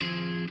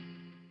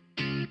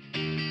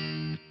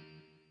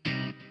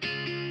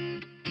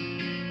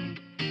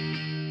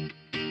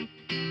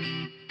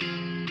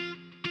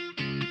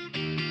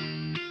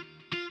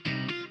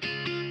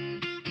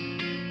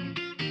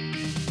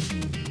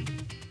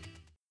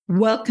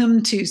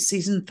Welcome to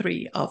season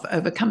 3 of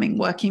Overcoming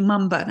Working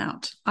Mum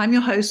Burnout. I'm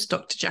your host,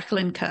 Dr.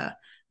 Jacqueline Kerr,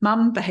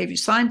 mum, behavior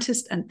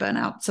scientist, and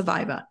burnout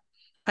survivor.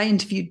 I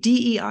interview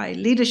DEI,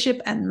 leadership,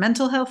 and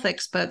mental health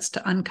experts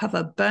to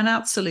uncover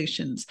burnout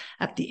solutions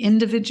at the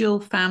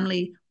individual,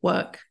 family,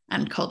 work,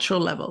 and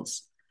cultural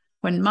levels.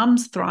 When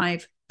mums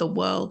thrive, the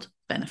world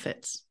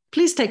benefits.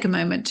 Please take a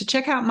moment to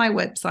check out my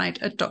website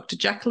at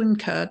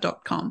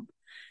drjacquelinekerr.com.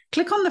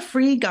 Click on the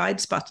free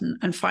guides button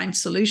and find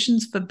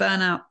solutions for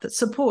burnout that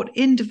support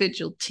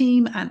individual,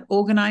 team, and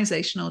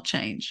organizational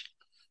change.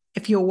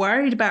 If you're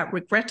worried about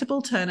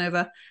regrettable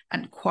turnover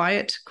and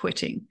quiet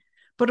quitting,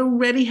 but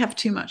already have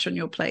too much on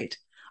your plate,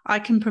 I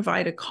can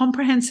provide a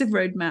comprehensive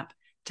roadmap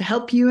to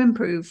help you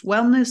improve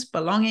wellness,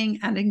 belonging,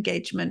 and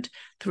engagement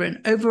through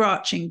an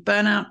overarching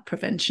burnout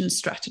prevention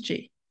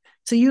strategy,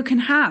 so you can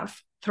have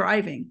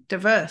thriving,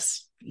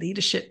 diverse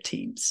leadership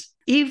teams.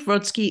 Eve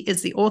Rodsky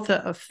is the author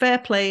of Fair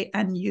Play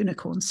and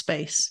Unicorn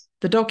Space.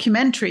 The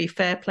documentary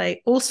Fair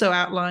Play also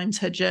outlines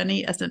her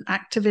journey as an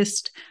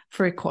activist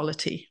for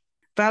equality.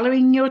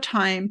 Valuing your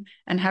time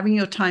and having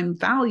your time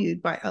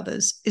valued by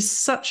others is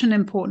such an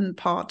important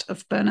part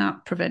of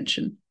burnout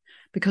prevention,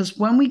 because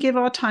when we give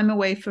our time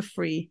away for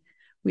free,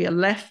 we are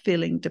left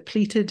feeling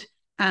depleted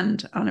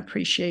and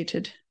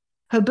unappreciated.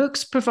 Her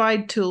books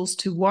provide tools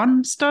to,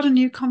 1, start a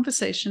new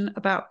conversation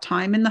about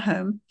time in the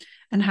home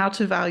and how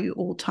to value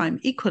all time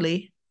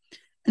equally,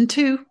 and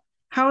 2,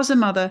 how as a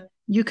mother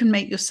you can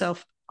make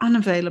yourself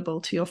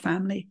unavailable to your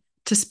family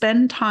to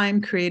spend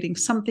time creating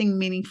something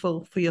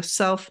meaningful for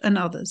yourself and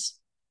others,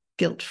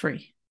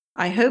 guilt-free.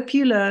 I hope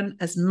you learn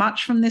as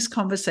much from this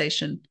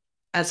conversation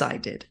as I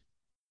did.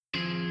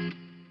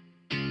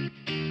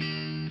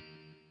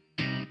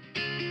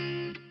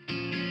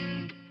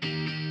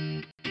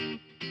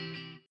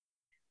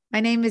 My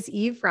name is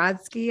Eve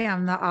Rodsky.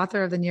 I'm the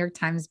author of the New York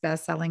Times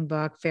bestselling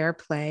book, Fair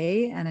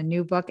Play, and a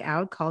new book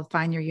out called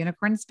Find Your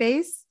Unicorn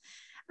Space.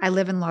 I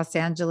live in Los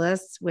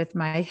Angeles with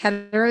my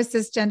hetero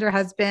cisgender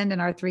husband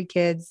and our 3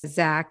 kids,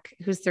 Zach,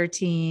 who's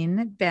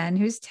 13, Ben,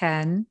 who's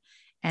 10,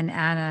 and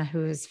Anna,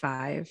 who is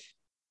 5.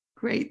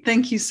 Great.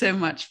 Thank you so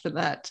much for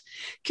that.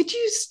 Could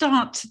you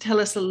start to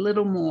tell us a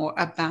little more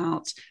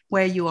about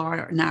where you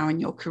are now in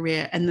your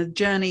career and the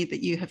journey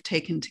that you have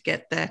taken to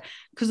get there?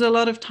 Because a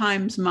lot of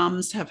times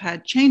mums have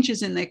had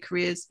changes in their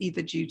careers,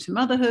 either due to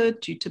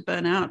motherhood, due to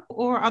burnout,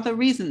 or other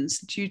reasons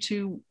due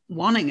to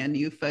wanting a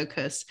new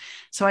focus.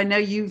 So I know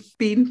you've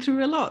been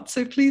through a lot.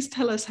 So please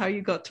tell us how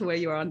you got to where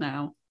you are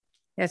now.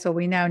 Yeah, so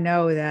we now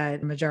know that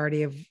the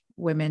majority of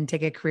women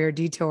take a career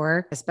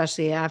detour,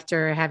 especially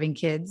after having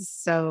kids.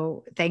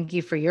 So thank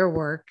you for your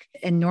work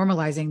in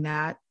normalizing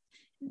that.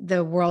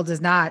 The world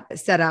is not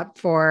set up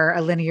for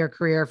a linear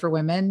career for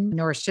women,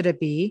 nor should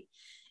it be.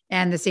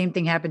 And the same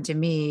thing happened to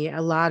me.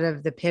 A lot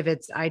of the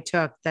pivots I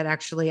took that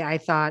actually I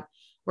thought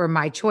were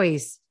my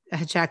choice,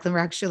 Jacqueline, were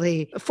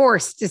actually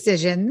forced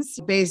decisions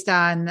based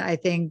on, I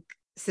think,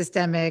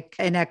 systemic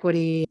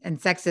inequity and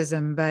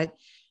sexism. But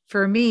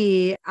for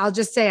me, I'll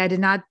just say I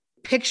did not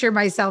picture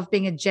myself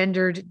being a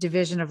gendered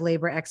division of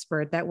labor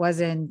expert. That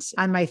wasn't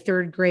on my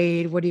 3rd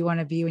grade. What do you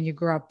want to be when you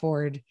grow up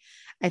board?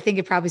 I think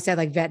it probably said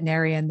like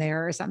veterinarian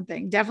there or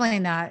something. Definitely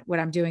not what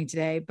I'm doing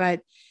today.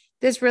 But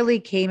this really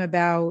came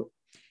about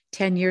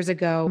 10 years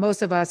ago.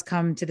 Most of us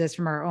come to this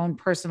from our own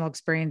personal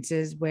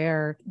experiences,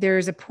 where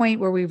there's a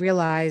point where we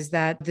realize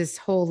that this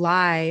whole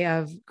lie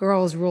of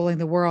girls ruling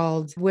the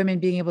world, women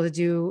being able to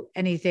do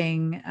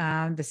anything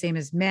the same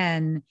as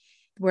men,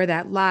 where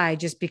that lie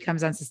just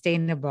becomes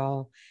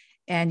unsustainable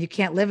and you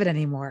can't live it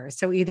anymore.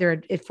 So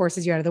either it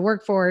forces you out of the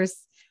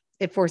workforce,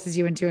 it forces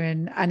you into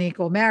an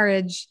unequal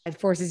marriage, it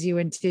forces you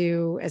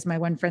into, as my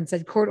one friend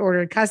said,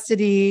 court-ordered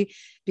custody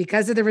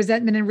because of the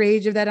resentment and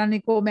rage of that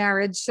unequal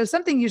marriage. So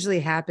something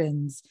usually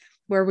happens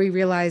where we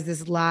realize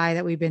this lie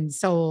that we've been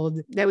sold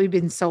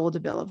a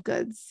bill of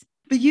goods.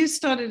 But you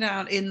started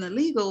out in the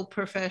legal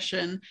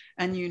profession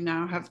and you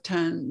now have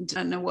turned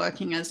and are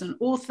working as an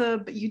author,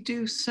 but you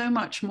do so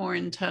much more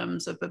in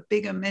terms of a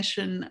bigger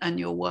mission and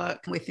your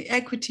work with the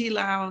Equity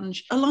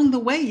Lounge. Along the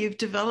way, you've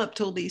developed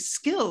all these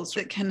skills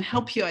that can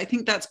help you. I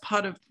think that's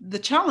part of the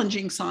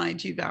challenging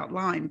side you've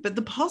outlined, but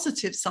the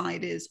positive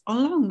side is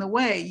along the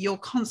way, you're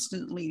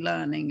constantly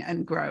learning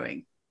and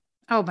growing.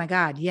 Oh my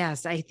God.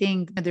 Yes. I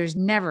think there's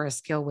never a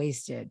skill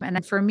wasted.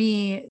 And for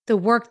me, the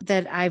work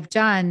that I've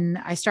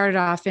done, I started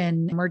off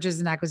in mergers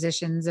and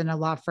acquisitions in a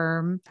law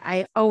firm.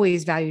 I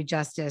always value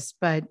justice,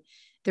 but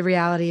the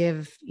reality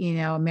of,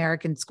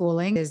 American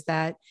schooling is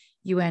that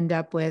you end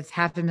up with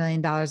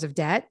 $500,000 of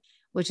debt,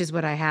 which is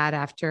what I had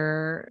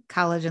after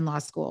college and law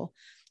school.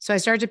 So I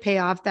started to pay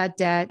off that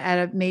debt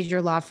at a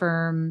major law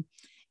firm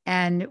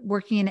and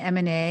working in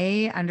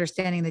M&A,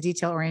 understanding the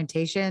detail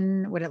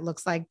orientation, what it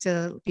looks like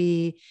to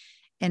be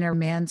in a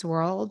man's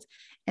world,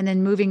 and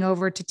then moving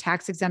over to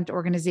tax exempt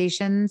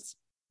organizations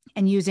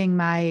and using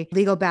my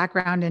legal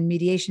background and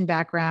mediation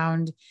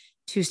background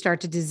to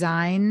start to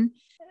design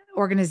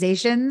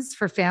organizations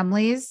for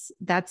families.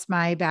 That's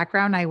my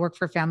background. I work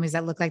for families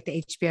that look like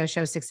the HBO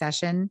show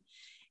Succession,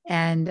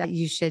 and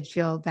you should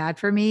feel bad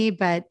for me.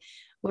 But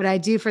What I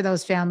do for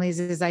those families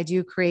is I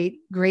do create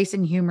grace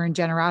and humor and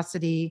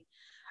generosity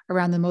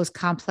around the most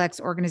complex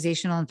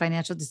organizational and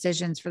financial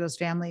decisions for those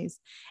families.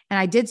 And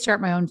I did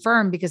start my own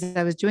firm because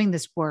I was doing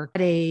this work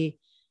at a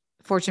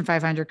Fortune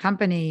 500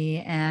 company.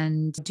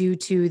 And due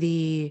to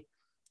the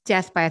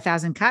death by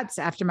 1,000 cuts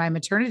after my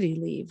maternity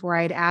leave, where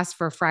I had asked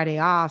for a Friday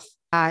off,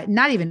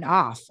 not even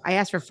off, I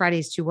asked for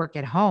Fridays to work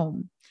at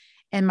home.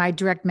 And my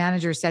direct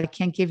manager said, I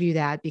can't give you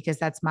that because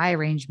that's my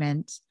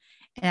arrangement.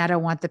 And I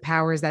don't want the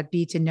powers that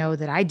be to know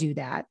that I do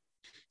that.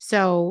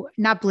 So,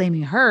 not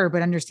blaming her,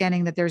 but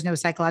understanding that there's no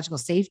psychological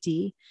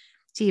safety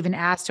to even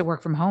ask to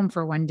work from home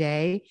for one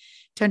day,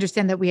 to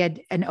understand that we had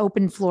an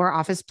open floor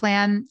office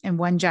plan and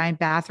one giant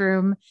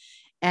bathroom,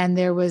 and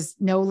there was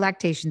no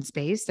lactation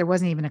space. There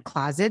wasn't even a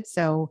closet.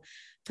 So,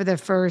 for the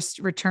first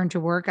return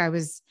to work, I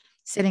was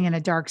sitting in a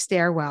dark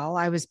stairwell.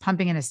 I was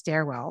pumping in a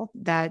stairwell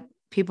that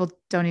people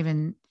don't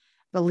even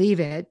believe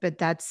it, but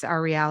that's our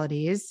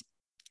realities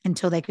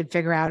until they could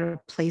figure out a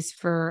place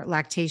for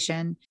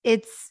lactation.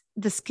 It's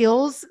the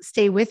skills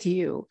stay with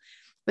you,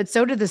 but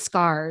so do the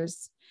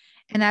scars.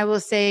 And I will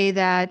say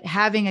that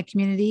having a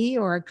community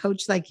or a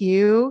coach like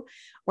you,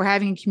 or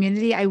having a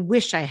community, I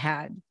wish I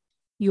had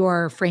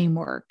your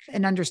framework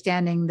and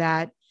understanding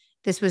that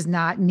this was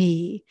not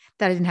me,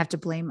 that I didn't have to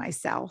blame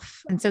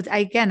myself. And so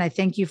again, I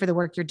thank you for the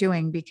work you're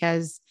doing,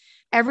 because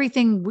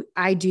everything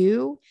I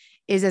do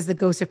is as the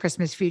ghost of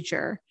Christmas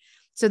future,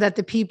 so that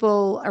the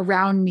people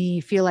around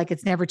me feel like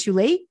it's never too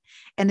late,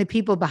 and the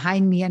people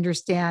behind me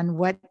understand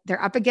what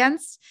they're up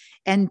against,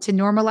 and to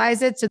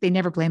normalize it so they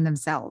never blame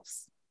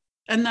themselves.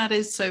 And that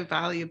is so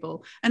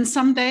valuable. And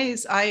some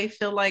days I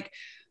feel like,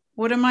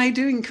 what am I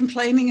doing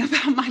complaining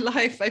about my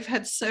life? I've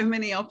had so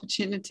many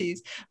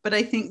opportunities, but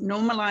I think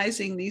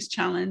normalizing these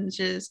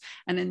challenges,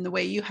 and in the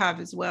way you have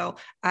as well,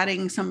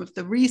 adding some of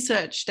the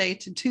research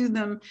data to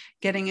them,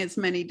 getting as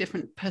many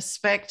different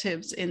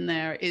perspectives in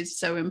there is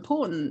so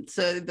important,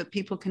 so that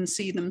people can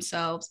see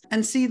themselves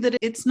and see that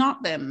it's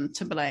not them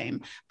to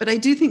blame. But I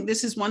do think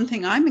this is one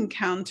thing I'm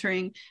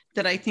encountering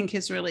that I think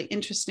is really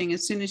interesting.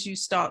 As soon as you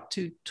start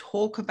to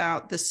talk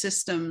about the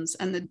systems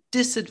and the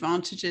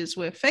disadvantages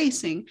we're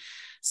facing,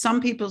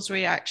 some people's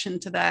reaction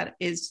to that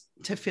is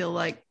to feel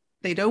like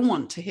they don't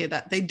want to hear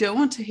that. They don't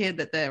want to hear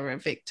that they're a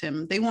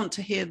victim. They want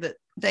to hear that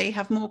they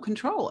have more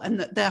control and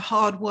that their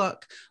hard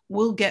work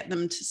will get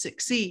them to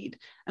succeed.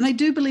 And I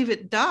do believe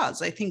it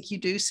does. I think you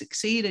do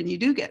succeed and you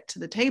do get to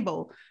the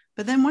table.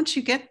 But then once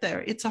you get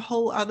there, it's a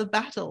whole other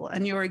battle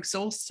and you're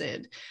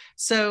exhausted.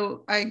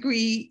 So I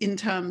agree in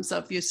terms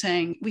of you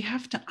saying we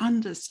have to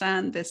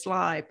understand this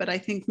lie, but I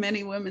think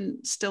many women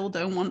still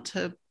don't want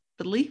to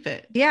believe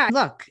it. Yeah.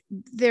 Look,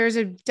 there's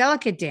a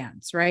delicate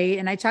dance, right?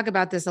 And I talk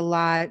about this a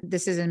lot.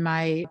 This is in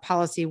my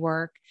policy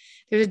work.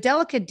 There's a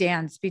delicate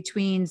dance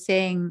between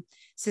saying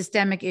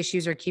systemic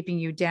issues are keeping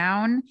you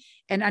down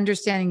and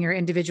understanding your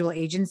individual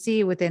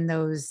agency within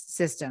those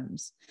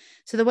systems.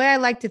 So the way I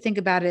like to think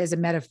about it is a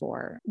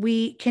metaphor.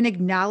 We can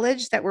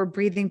acknowledge that we're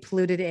breathing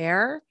polluted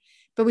air,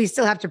 but we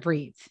still have to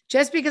breathe.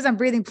 Just because I'm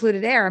breathing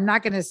polluted air, I'm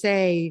not going to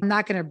say I'm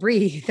not going to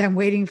breathe. I'm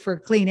waiting for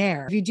clean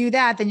air. If you do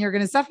that, then you're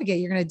going to suffocate.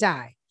 You're going to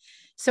die.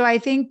 So I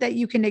think that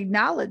you can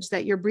acknowledge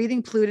that you're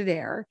breathing polluted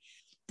air,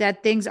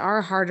 that things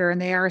are harder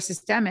and they are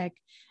systemic,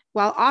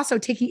 while also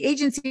taking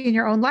agency in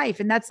your own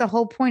life. And that's the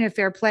whole point of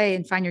Fair Play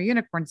and Find Your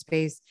Unicorn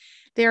Space.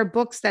 There are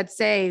books that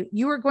say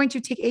you are going to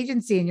take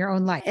agency in your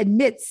own life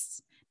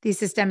amidst these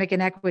systemic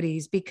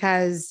inequities,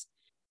 because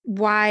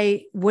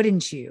why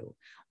wouldn't you?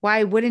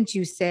 Why wouldn't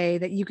you say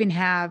that you can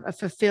have a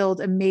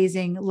fulfilled,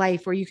 amazing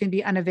life where you can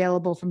be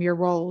unavailable from your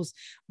roles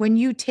when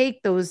you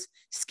take those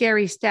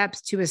scary steps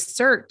to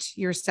assert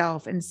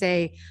yourself and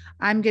say,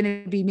 I'm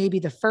going to be maybe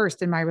the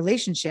first in my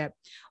relationship,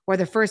 or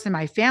the first in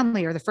my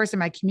family, or the first in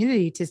my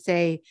community to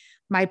say,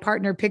 my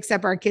partner picks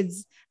up our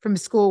kids from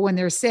school when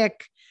they're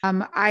sick.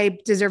 I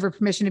deserve a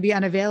permission to be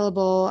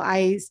unavailable.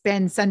 I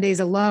spend Sundays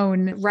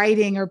alone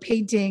writing or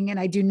painting, and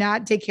I do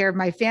not take care of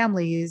my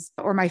families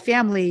or my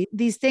family.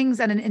 These things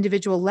on an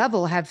individual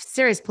level have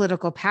serious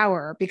political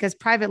power because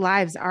private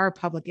lives are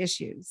public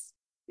issues.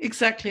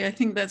 Exactly. I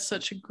think that's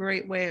such a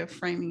great way of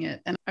framing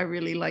it. And I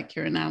really like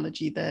your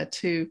analogy there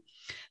too.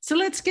 So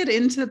let's get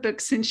into the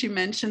books since you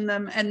mentioned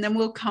them, and then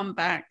we'll come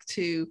back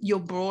to your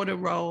broader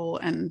role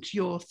and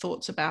your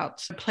thoughts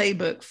about a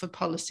playbook for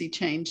policy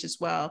change as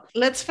well.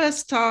 Let's first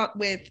start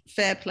with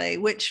Fair Play,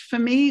 which for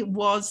me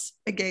was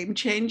a game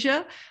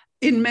changer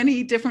in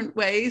many different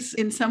ways.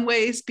 In some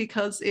ways,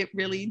 because it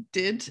really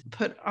did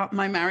put up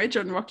my marriage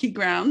on rocky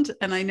ground.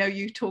 And I know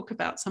you talk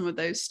about some of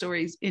those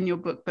stories in your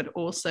book, but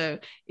also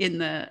in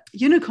the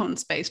Unicorn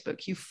Space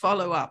book, you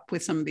follow up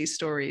with some of these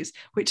stories,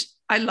 which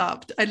I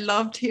loved. I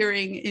loved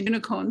hearing in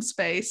Unicorn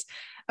Space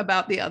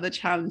about the other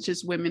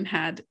challenges women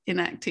had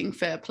enacting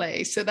fair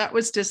play. So that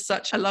was just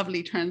such a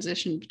lovely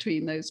transition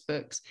between those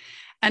books.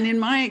 And in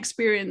my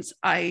experience,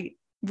 I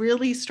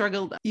really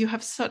struggled. You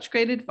have such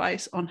great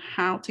advice on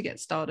how to get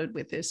started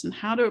with this and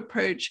how to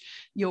approach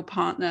your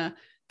partner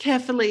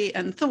carefully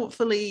and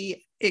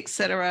thoughtfully,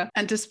 etc.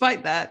 And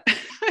despite that,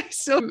 I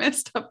still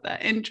messed up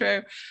that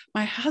intro.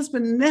 My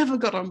husband never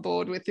got on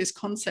board with this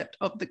concept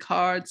of the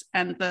cards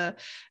and the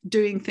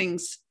doing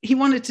things. He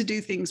wanted to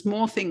do things,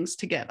 more things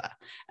together.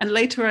 And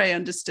later I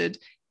understood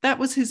that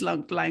was his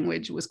love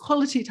language, was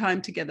quality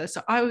time together.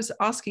 So I was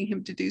asking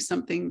him to do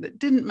something that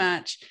didn't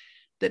match,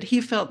 that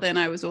he felt then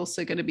I was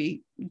also going to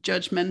be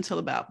judgmental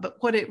about. But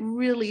what it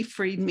really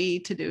freed me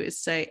to do is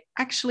say,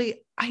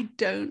 actually, I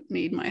don't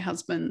need my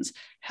husband's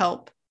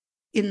help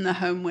in the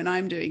home when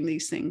I'm doing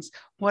these things.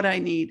 What I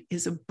need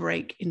is a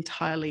break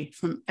entirely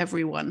from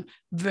everyone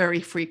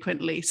very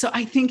frequently. So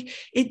I think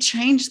it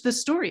changed the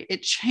story.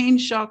 It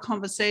changed our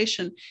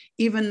conversation,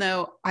 even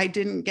though I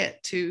didn't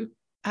get to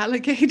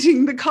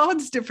allocating the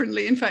cards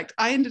differently. In fact,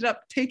 I ended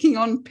up picking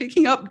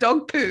up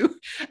dog poo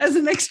as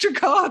an extra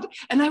card,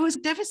 and I was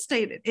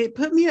devastated. It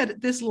put me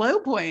at this low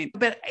point.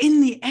 But in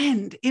the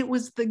end, it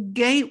was the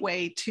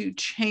gateway to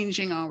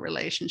changing our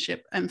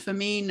relationship. And for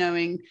me,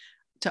 knowing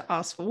to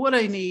ask for what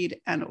I need,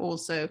 and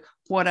also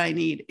what I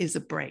need is a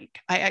break.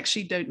 I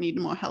actually don't need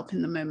more help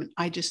in the moment.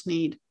 I just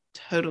need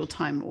total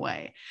time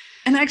away.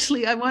 And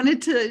actually, I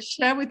wanted to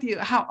share with you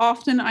how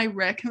often I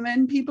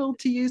recommend people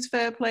to use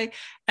Fair Play.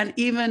 And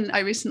even I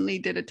recently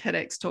did a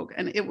TEDx talk,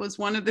 and it was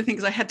one of the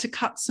things I had to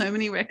cut so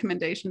many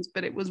recommendations,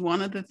 but it was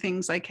one of the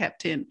things I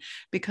kept in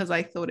because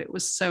I thought it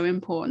was so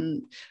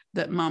important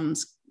that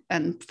mums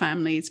and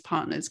families,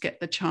 partners get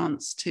the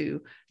chance to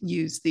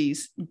use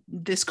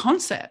this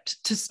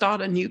concept to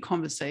start a new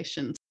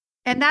conversation.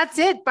 And that's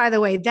it, by the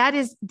way. That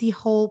is the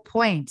whole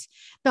point.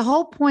 The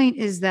whole point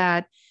is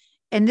that,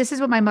 and this is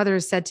what my mother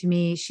has said to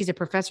me. She's a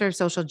professor of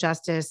social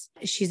justice.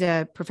 She's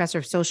a professor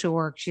of social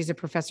work. She's a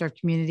professor of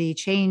community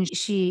change.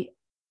 She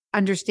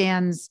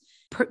understands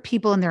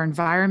people and their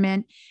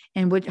environment.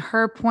 And what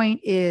her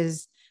point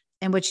is,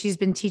 and what she's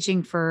been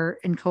teaching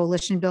in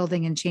coalition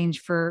building and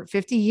change for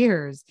 50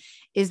 years,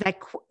 is that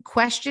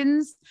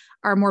questions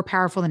are more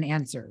powerful than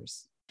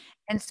answers.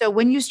 And so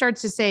when you start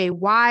to say,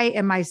 why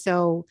am I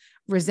so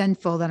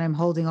resentful that I'm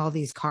holding all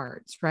these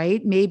cards,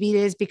 right? Maybe it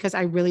is because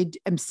I really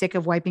am sick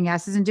of wiping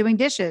asses and doing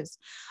dishes.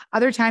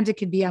 Other times it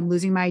could be I'm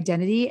losing my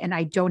identity and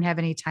I don't have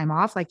any time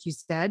off, like you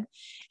said.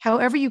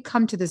 However you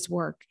come to this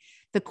work,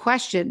 the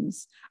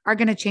questions are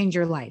going to change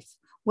your life,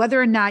 whether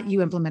or not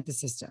you implement the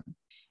system.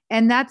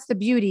 And that's the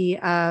beauty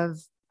of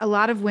a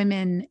lot of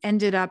women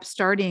ended up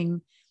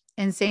starting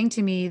and saying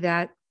to me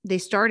that they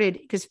started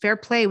because Fair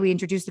Play, we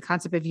introduced the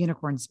concept of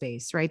unicorn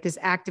space, right? This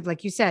active,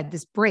 like you said,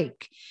 this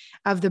break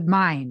of the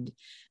mind,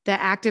 the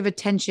active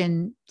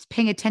attention,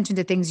 paying attention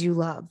to things you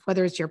love,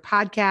 whether it's your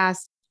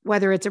podcast,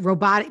 whether it's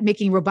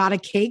making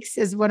robotic cakes,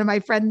 as one of my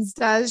friends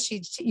does.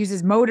 She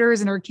uses motors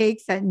in her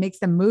cakes that makes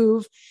them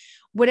move.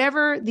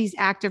 Whatever these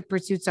active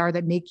pursuits are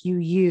that make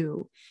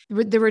you,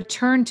 the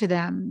return to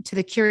them, to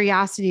the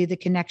curiosity, the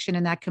connection,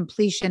 and that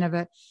completion of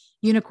a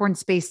unicorn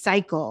space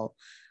cycle,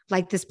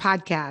 like this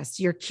podcast.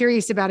 You're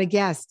curious about a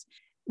guest,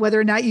 whether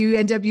or not you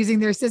end up using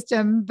their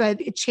system,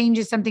 but it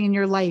changes something in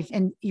your life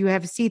and you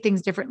see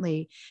things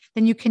differently.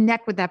 Then you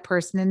connect with that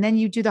person. And then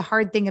you do the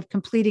hard thing of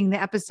completing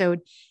the episode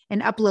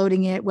and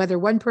uploading it, whether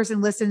one person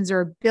listens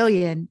or a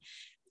billion.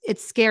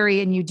 It's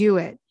scary and you do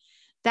it.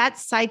 That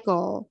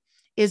cycle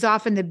is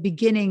often the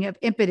beginning of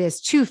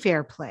impetus to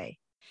Fair Play.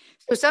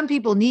 So some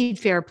people need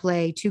Fair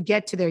Play to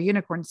get to their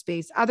unicorn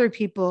space. Other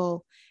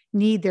people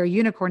need their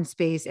unicorn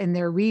space and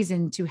their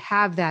reason to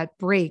have that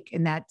break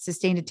and that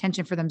sustained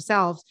attention for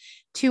themselves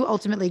to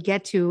ultimately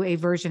get to a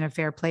version of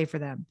Fair Play for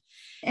them.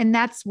 And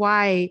that's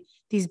why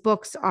these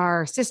books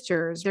are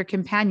sisters, they're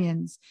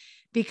companions,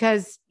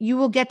 because you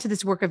will get to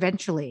this work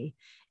eventually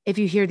if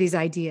you hear these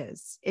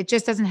ideas. It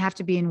just doesn't have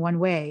to be in one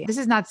way. This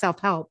is not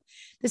self-help.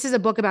 This is a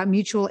book about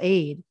mutual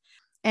aid.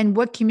 And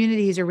what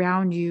communities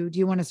around you do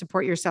you want to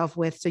support yourself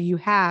with so you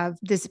have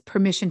this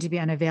permission to be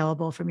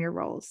unavailable from your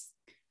roles?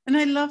 And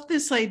I love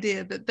this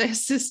idea that they're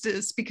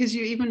sisters, because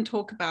you even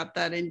talk about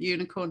that in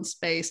Unicorn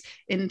Space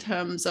in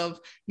terms of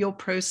your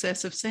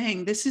process of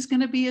saying, this is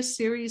going to be a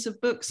series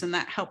of books, and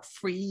that helped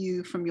free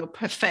you from your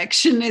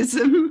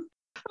perfectionism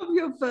of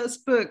your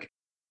first book.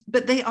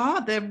 But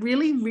they're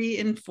really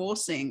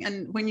reinforcing.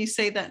 And when you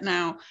say that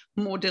now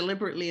more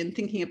deliberately and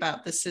thinking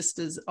about the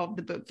sisters of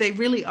the book, they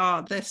really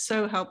are. They're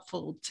so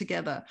helpful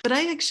together. But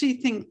I actually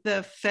think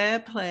the Fair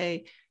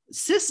Play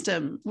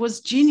system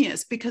was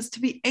genius, because to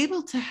be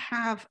able to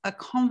have a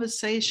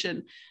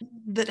conversation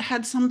that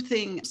had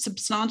something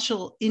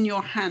substantial in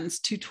your hands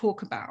to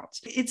talk about,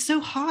 it's so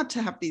hard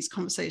to have these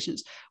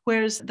conversations,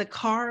 whereas the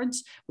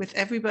cards with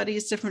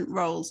everybody's different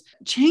roles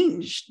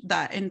changed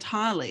that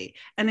entirely.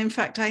 And in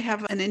fact, I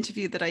have an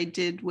interview that I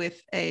did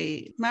with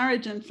a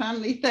marriage and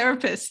family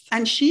therapist,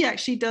 and she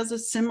actually does a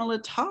similar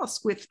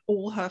task with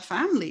all her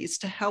families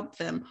to help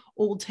them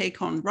all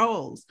take on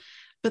roles.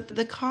 But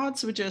the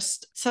cards were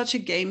just such a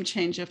game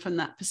changer from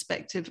that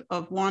perspective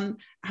of, one,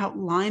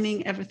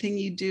 outlining everything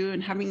you do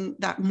and having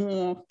that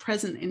more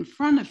present in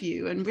front of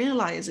you and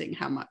realizing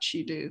how much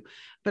you do,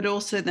 but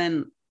also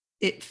then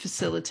it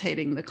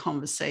facilitating the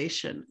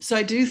conversation. So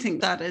I do think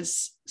that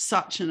is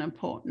such an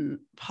important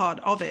part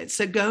of it.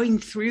 So going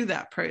through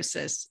that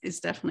process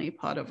is definitely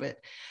part of it.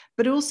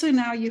 but also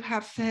now you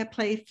have fair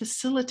play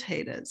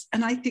facilitators.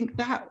 And I think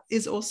that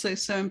is also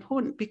so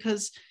important,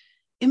 because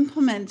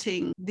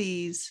implementing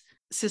these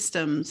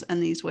systems and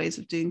these ways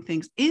of doing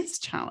things is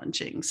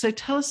challenging. So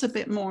tell us a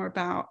bit more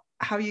about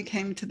how you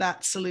came to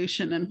that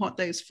solution and what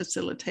those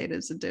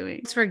facilitators are doing.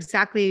 It's for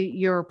exactly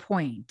your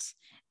point,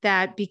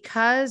 that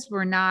because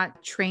we're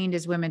not trained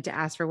as women to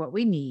ask for what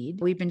we need,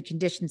 we've been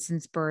conditioned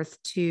since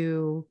birth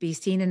to be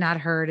seen and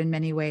not heard in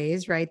many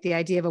ways, right? The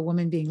idea of a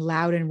woman being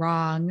loud and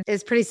wrong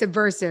is pretty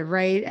subversive,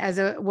 right? As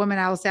a woman,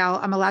 I'll say,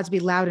 I'm allowed to be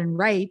loud and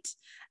right.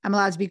 I'm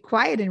allowed to be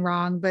quiet and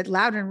wrong, but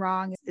loud and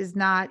wrong is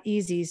not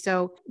easy.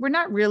 So we're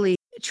not really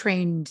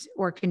trained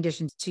or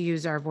conditioned to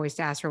use our voice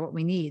to ask for what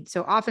we need.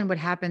 So often what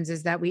happens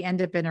is that we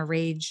end up in a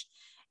rage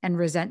and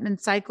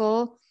resentment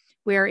cycle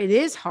where it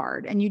is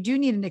hard, and you do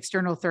need an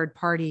external third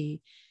party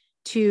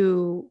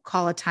to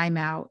call a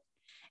timeout.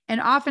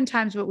 And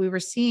oftentimes what we were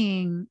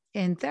seeing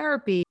in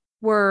therapy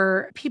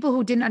were people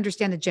who didn't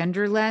understand the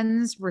gender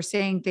lens were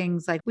saying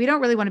things like, we don't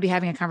really want to be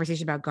having a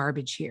conversation about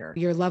garbage here,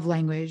 your love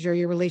language or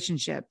your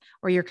relationship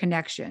or your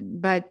connection.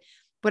 But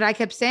what I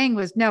kept saying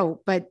was,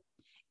 no, but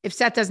if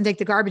Seth doesn't take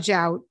the garbage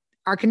out,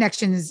 our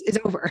connection is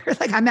over.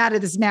 Like, I'm out of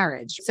this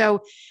marriage.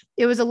 So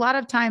it was a lot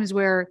of times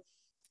where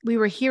we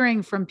were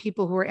hearing from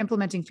people who were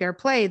implementing fair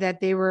play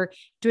that they were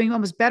doing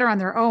almost better on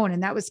their own.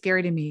 And that was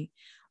scary to me.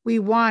 We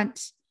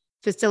want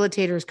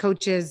facilitators,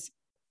 coaches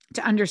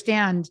to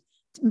understand,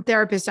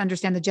 therapists to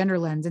understand the gender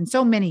lens. And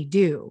so many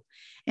do.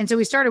 And so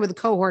we started with a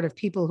cohort of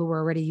people who were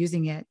already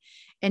using it.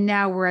 And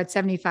now we're at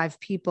 75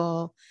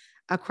 people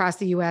across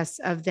the US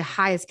of the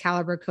highest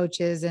caliber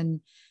coaches and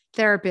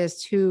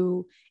therapists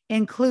who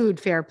include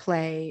fair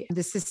play,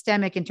 the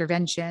systemic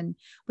intervention.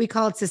 We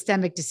call it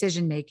systemic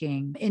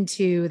decision-making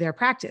into their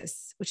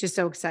practice, which is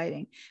so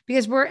exciting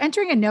because we're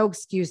entering a no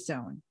excuse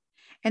zone.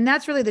 And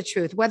that's really the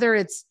truth, whether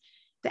it's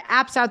the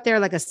apps out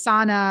there like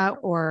Asana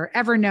or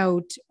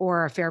Evernote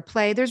or Fair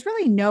Play, there's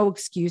really no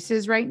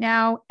excuses right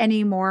now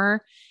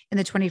anymore in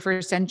the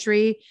 21st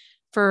century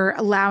for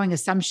allowing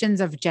assumptions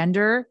of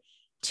gender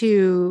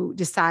to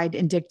decide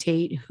and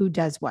dictate who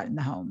does what in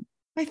the home.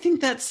 I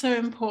think that's so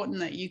important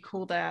that you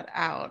call that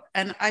out.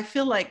 And I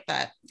feel like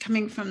that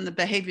coming from the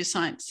behavior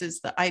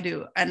sciences that I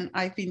do, and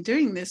I've been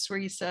doing this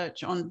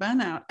research on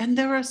burnout, and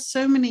there are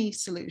so many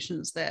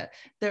solutions there.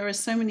 There are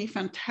so many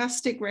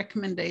fantastic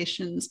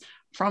recommendations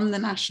from the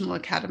National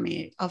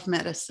Academy of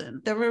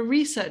Medicine. There are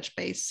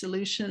research-based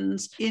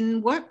solutions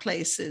in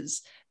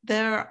workplaces.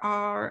 There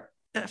are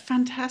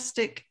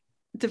fantastic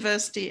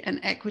diversity and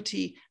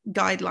equity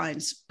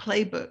guidelines,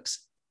 playbooks.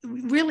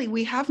 Really,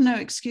 we have no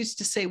excuse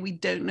to say we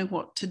don't know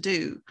what to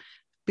do,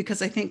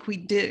 because I think we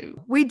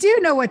do. We do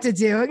know what to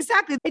do.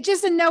 Exactly. It's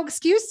just a no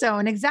excuse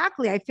zone.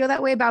 Exactly. I feel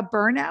that way about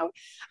burnout.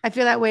 I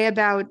feel that way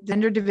about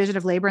gender division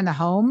of labor in the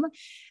home.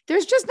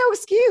 There's just no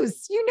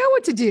excuse. You know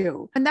what to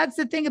do. And that's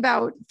the thing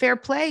about fair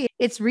play.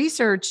 It's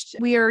researched.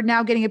 We are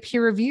now getting a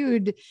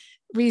peer-reviewed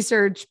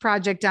research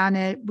project on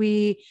it.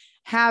 We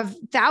have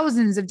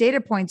thousands of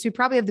data points. We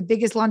probably have the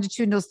biggest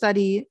longitudinal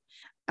study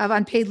of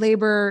unpaid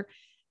labor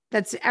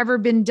that's ever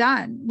been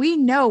done. We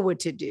know what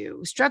to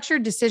do.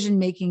 Structured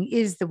decision-making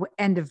is the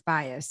end of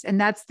bias.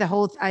 And that's the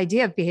whole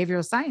idea of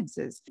behavioral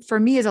sciences. For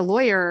me as a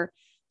lawyer,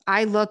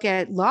 I look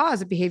at law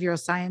as a behavioral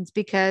science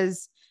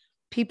because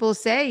people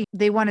say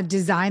they want to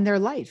design their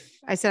life.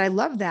 I said, I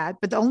love that.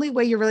 But the only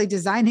way you're really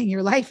designing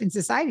your life in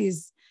society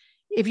is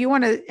if you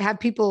want to have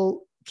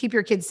people keep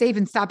your kids safe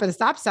and stop at a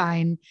stop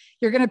sign,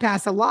 you're going to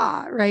pass a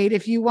law, right?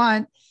 If you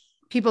want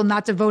people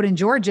not to vote in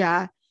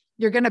Georgia,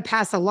 you're going to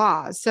pass a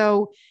law.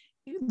 So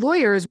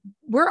lawyers,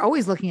 we're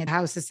always looking at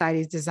how society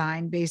is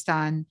designed based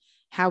on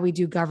how we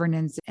do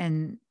governance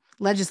and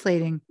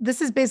legislating.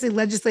 This is basically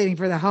legislating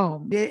for the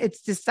home.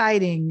 It's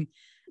deciding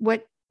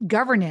what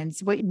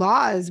governance, what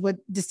laws, what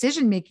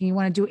decision-making you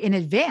want to do in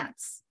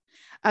advance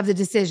of the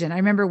decision. I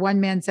remember one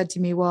man said to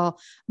me, well,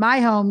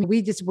 my home,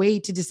 we just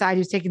wait to decide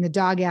who's taking the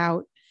dog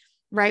out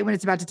right when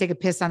it's about to take a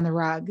piss on the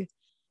rug.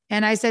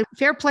 And I said,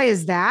 fair play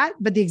is that,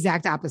 but the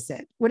exact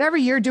opposite. Whatever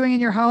you're doing in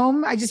your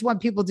home, I just want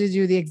people to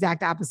do the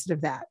exact opposite of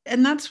that.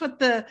 And that's what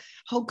the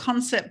whole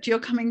concept you're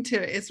coming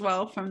to as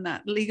well from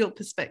that legal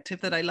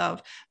perspective that I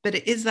love. But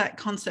it is that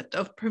concept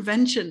of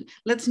prevention.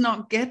 Let's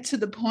not get to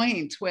the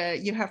point where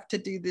you have to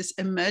do this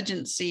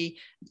emergency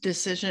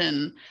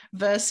decision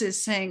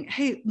versus saying,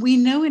 hey, we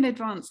know in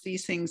advance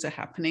these things are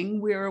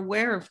happening. We're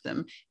aware of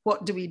them.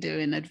 What do we do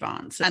in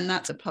advance? And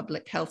that's a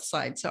public health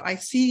side. So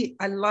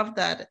I love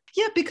that.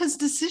 Yeah, because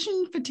decision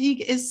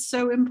fatigue is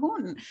so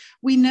important.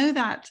 We know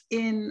that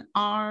in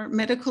our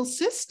medical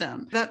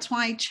system. That's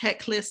why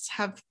checklists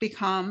have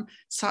become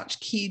such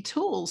key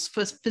tools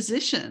for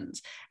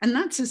physicians. And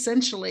that's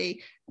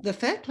essentially the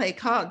Fair Play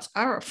cards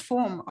are a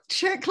form of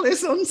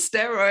checklist on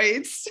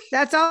steroids.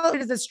 That's all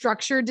it is, a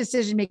structured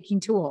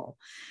decision-making tool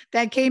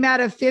that came out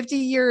of 50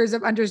 years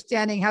of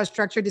understanding how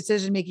structured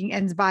decision-making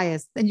ends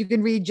bias. And you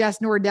can read Jess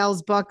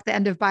Nordell's book, The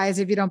End of Bias,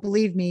 if you don't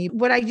believe me.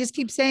 What I just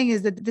keep saying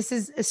is that this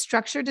is a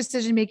structured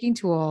decision-making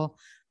tool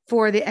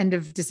for the end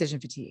of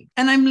decision fatigue.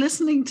 And I'm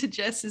listening to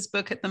Jess's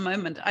book at the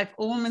moment. I've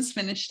almost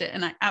finished it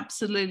and I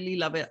absolutely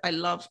love it. I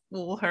love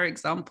all her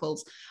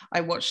examples.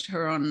 I watched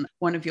her on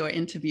one of your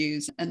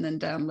interviews and then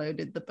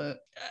downloaded the book.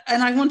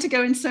 And I want to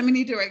go in so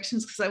many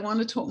directions because I want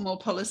to talk more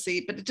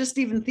policy, but just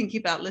even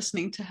thinking about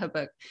listening to her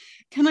book.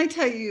 Can I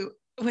tell you,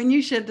 when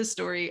you shared the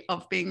story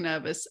of being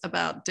nervous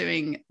about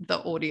doing the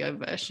audio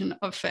version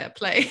of Fair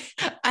Play,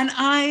 and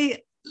I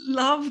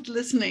loved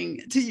listening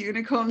to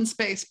Unicorn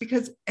Space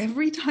because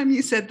every time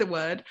you said the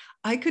word,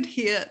 I could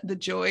hear the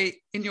joy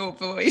in your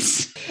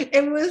voice.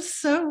 It was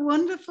so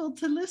wonderful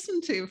to listen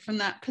to from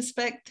that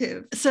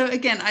perspective. So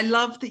again, I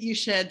love that you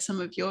shared some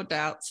of your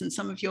doubts and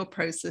some of your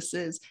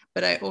processes,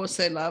 but I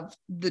also love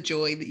the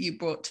joy that you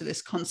brought to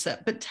this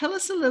concept. But tell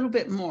us a little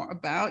bit more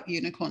about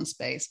Unicorn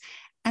Space.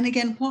 And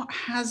again, what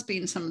has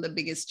been some of the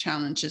biggest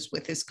challenges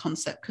with this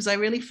concept? Because I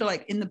really feel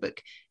like in the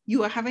book,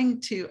 you are having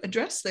to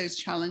address those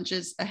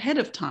challenges ahead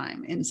of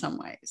time in some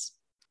ways.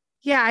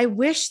 Yeah, I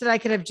wish that I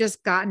could have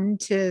just gotten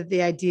to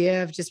the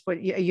idea of just what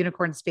a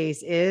unicorn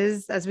space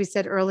is, as we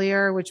said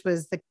earlier, which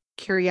was the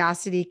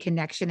curiosity,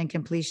 connection, and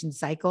completion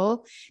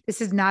cycle.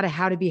 This is not a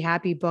how to be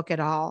happy book at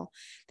all.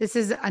 This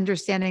is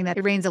understanding that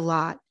it rains a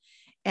lot.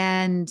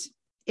 And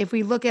if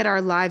we look at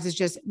our lives as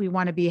just, we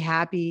want to be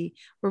happy,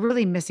 we're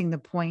really missing the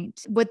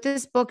point. What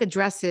this book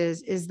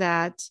addresses is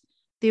that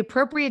the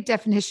appropriate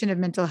definition of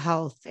mental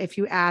health, if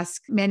you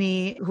ask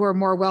many who are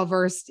more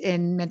well-versed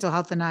in mental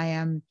health than I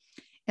am,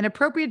 an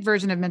appropriate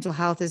version of mental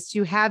health is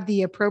to have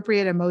the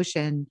appropriate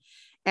emotion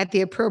at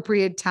the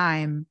appropriate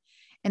time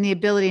and the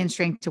ability and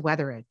strength to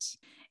weather it.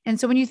 And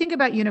so when you think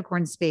about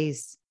unicorn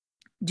space,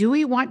 do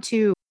we want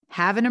to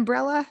have an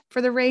umbrella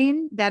for the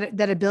rain,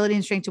 that ability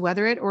and strength to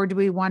weather it, or do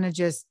we want to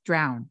just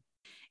drown?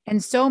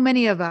 And so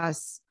many of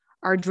us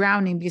are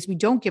drowning because we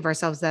don't give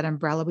ourselves that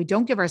umbrella. We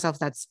don't give ourselves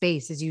that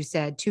space, as you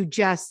said, to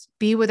just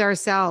be with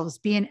ourselves,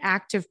 be in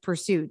active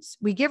pursuits.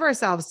 We give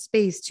ourselves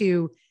space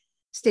to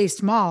stay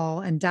small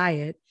and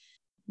diet,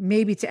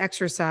 maybe to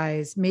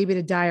exercise, maybe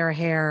to dye our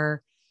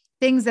hair,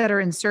 things that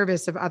are in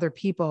service of other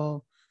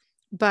people.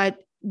 But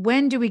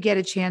when do we get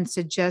a chance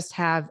to just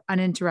have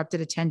uninterrupted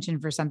attention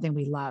for something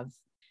we love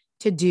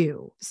to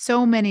do?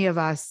 So many of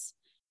us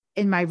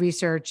in my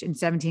research in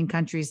 17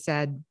 countries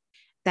said,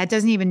 that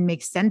doesn't even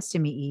make sense to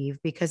me, Eve,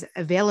 because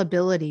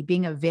availability,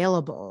 being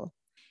available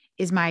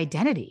is my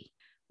identity.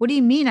 What do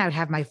you mean I would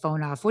have my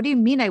phone off? What do you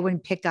mean I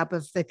wouldn't pick up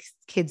if the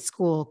kids'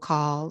 school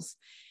calls?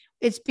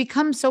 It's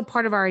become so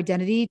part of our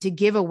identity to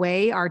give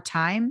away our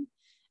time,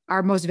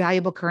 our most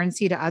valuable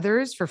currency, to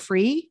others for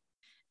free,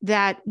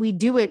 that we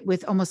do it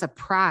with almost a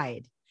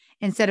pride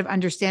instead of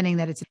understanding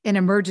that it's an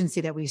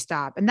emergency that we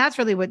stop. And that's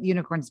really what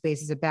Unicorn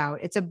Space is about.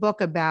 It's a book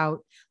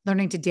about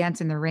learning to dance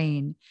in the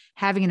rain,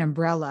 having an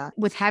umbrella,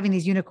 with having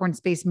these unicorn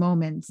space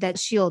moments that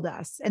shield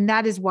us. And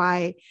that is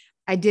why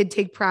I did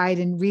take pride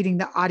in reading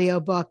the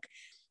audiobook.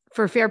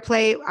 For Fair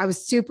Play, I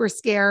was super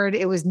scared.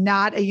 It was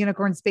not a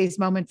unicorn space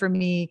moment for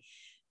me.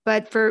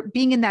 But for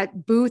being in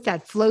that booth,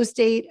 that flow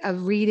state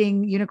of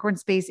reading Unicorn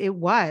Space, it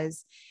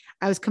was.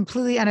 I was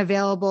completely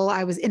unavailable.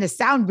 I was in a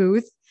sound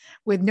booth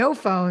with no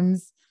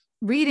phones,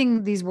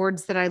 reading these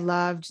words that I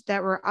loved,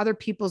 that were other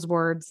people's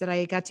words that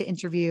I got to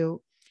interview,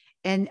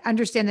 and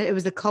understand that it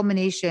was the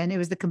culmination, it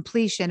was the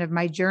completion of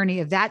my journey,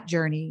 of that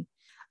journey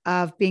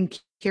of being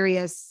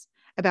curious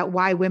about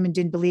why women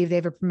didn't believe they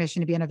have a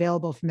permission to be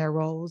unavailable from their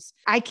roles.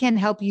 I can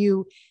help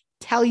you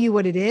tell you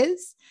what it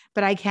is,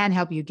 but I can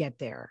help you get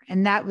there.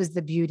 And that was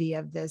the beauty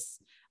of this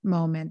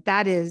moment.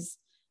 That is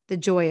the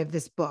joy of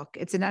this book.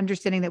 It's an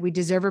understanding that we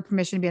deserve a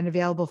permission to be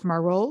unavailable from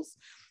our roles.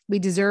 We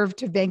deserve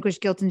to vanquish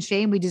guilt and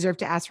shame. We deserve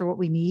to ask for what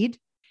we need.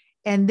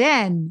 And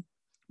then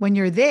when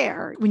you're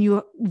there, when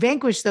you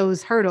vanquish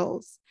those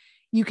hurdles,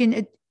 you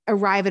can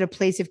arrive at a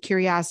place of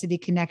curiosity,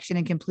 connection,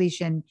 and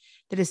completion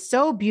that is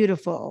so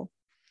beautiful.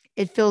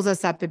 It fills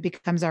us up. It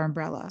becomes our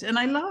umbrella. And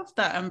I love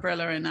that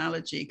umbrella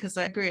analogy because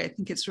I agree. I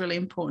think it's really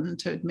important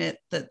to admit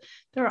that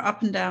there are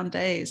up and down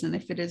days. And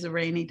if it is a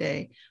rainy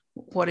day,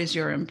 what is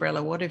your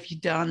umbrella? What have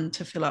you done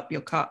to fill up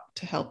your cup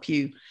to help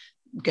you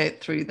get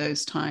through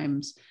those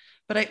times?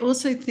 But I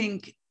also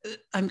think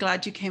I'm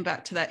glad you came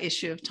back to that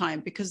issue of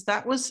time, because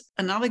that was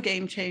another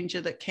game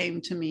changer that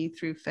came to me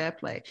through Fair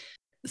Play.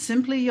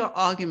 Simply your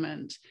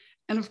argument.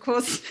 And of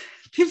course,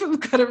 people have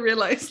got to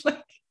realize,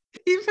 like,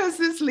 Eve has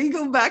this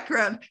legal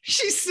background.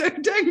 She's so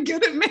dang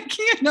good at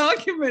making an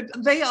argument.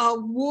 They are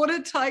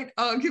watertight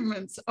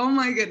arguments. Oh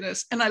my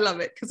goodness. And I love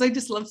it because I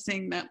just love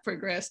seeing that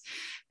progress.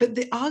 But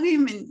the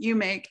argument you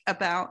make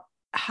about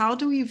how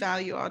do we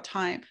value our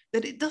time,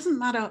 that it doesn't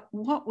matter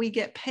what we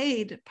get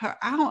paid per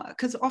hour,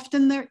 because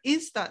often there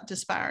is that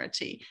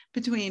disparity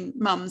between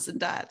mums and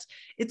dads.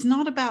 It's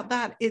not about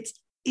that.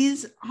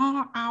 Is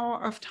our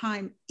hour of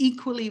time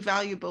equally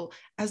valuable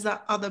as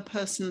that other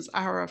person's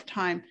hour of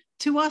time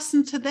to us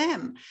and to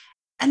them?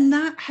 And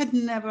that had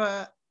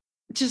never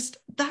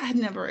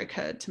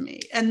occurred to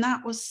me. And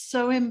that was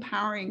so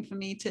empowering for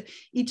me to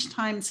each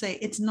time say,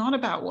 it's not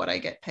about what I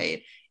get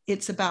paid.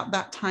 It's about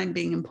that time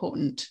being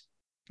important.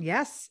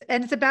 Yes.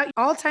 And it's about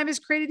all time is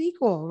created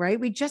equal, right?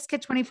 We just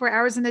get 24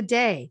 hours in a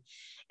day.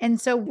 And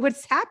so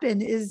what's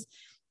happened is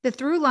the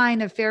through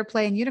line of fair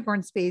play and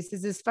unicorn space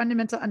is this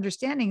fundamental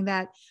understanding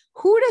that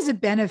who does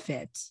it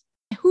benefit?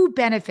 Who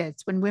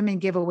benefits when women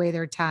give away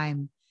their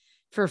time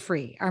for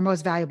free, our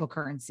most valuable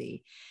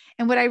currency?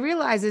 And what I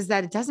realize is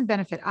that it doesn't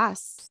benefit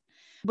us.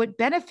 What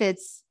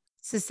benefits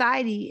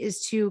society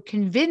is to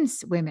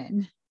convince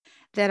women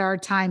that our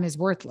time is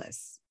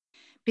worthless,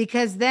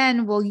 because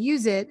then we'll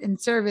use it in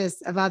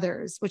service of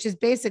others, which is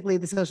basically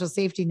the social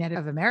safety net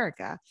of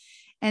America.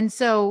 And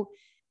so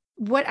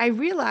what I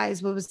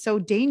realized what was so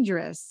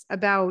dangerous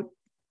about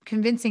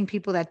convincing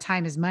people that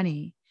time is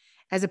money,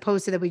 as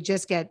opposed to that we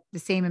just get the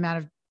same amount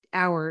of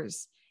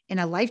hours in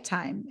a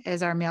lifetime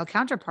as our male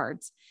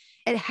counterparts,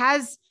 it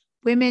has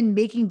women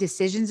making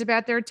decisions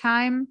about their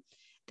time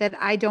that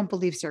I don't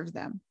believe serve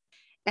them.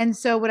 And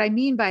so what I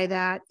mean by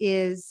that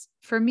is,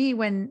 for me,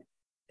 when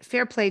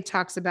Fair Play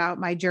talks about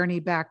my journey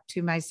back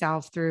to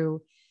myself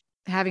through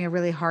having a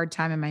really hard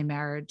time in my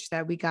marriage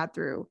that we got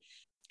through.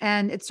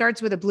 And it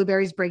starts with a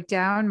blueberries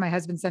breakdown. My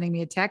husband sending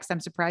me a text, "I'm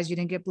surprised you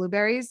didn't get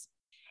blueberries."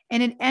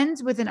 And it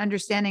ends with an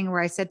understanding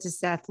where I said to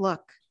Seth,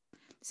 look,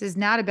 this is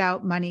not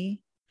about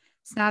money.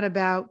 It's not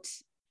about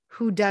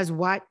who does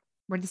what.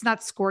 It's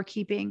not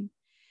scorekeeping.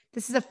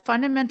 This is a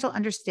fundamental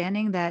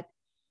understanding that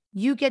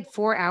you get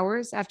 4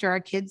 hours after our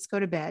kids go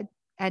to bed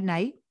at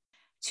night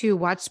to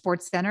watch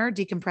SportsCenter,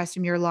 decompress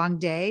from your long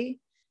day,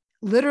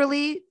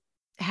 literally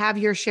have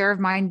your share of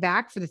mine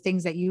back for the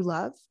things that you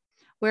love.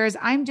 Whereas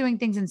I'm doing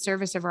things in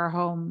service of our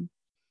home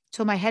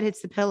till my head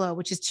hits the pillow,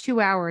 which is 2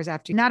 hours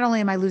after. Not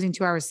only am I losing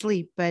 2 hours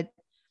sleep, but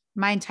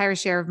my entire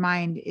share of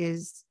mind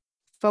is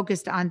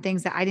focused on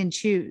things that I didn't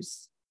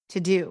choose to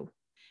do,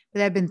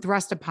 that have been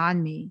thrust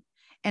upon me.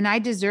 And I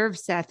deserve,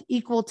 Seth,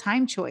 equal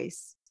time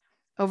choice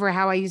over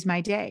how I use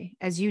my day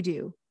as you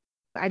do.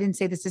 I didn't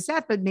say this to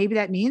Seth, but maybe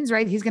that means,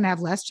 right, he's going to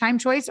have less time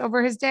choice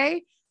over his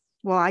day.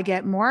 Well, I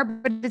get more,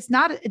 but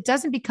it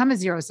doesn't become a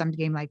zero sum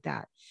game like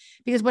that.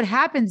 Because what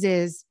happens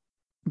is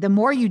the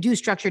more you do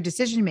structured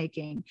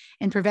decision-making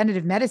and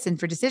preventative medicine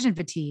for decision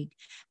fatigue,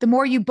 the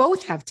more you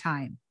both have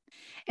time.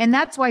 And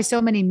that's why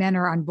so many men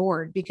are on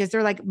board, because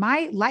they're like,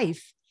 my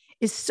life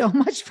is so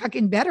much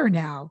fucking better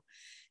now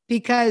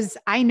because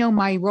I know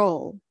my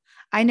role.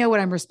 I know what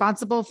I'm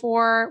responsible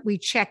for. We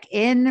check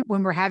in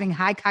when we're having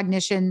high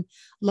cognition,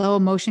 low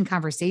emotion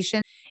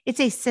conversation. It's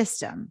a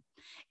system.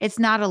 It's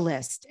not a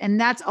list. And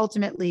that's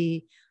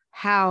ultimately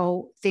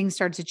how things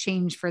start to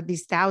change for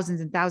these thousands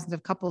and thousands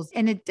of couples.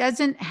 And it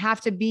doesn't have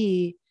to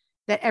be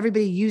that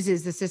everybody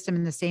uses the system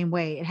in the same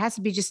way. It has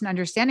to be just an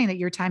understanding that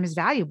your time is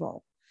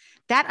valuable.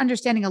 That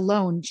understanding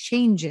alone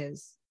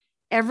changes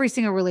every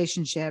single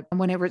relationship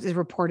whenever it is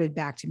reported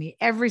back to me,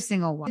 every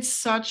single one. It's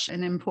such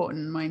an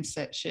important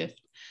mindset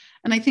shift.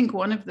 And I think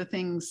one of the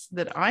things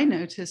that I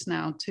notice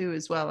now too,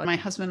 as well, and my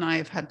husband and I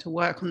have had to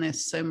work on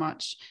this so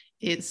much,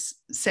 is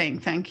saying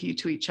thank you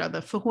to each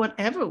other for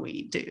whatever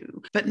we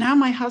do. But now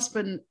my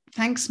husband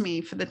thanks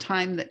me for the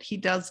time that he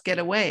does get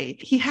away.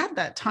 He had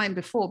that time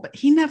before, but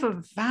he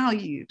never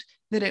valued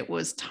that it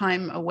was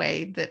time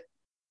away that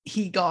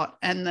he got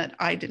and that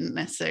I didn't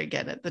necessarily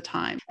get at the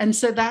time. And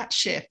so that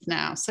shift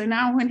now. So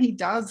now when he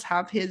does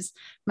have his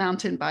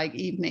mountain bike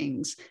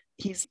evenings,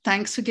 he's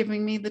thanks for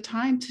giving me the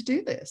time to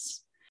do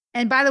this.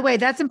 And by the way,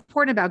 that's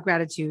important about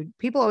gratitude.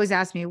 People always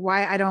ask me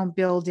why I don't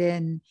build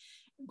in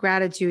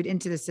gratitude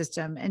into the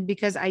system. And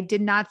because I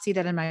did not see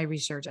that in my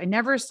research. I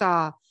never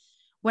saw,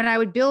 when I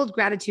would build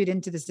gratitude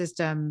into the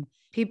system,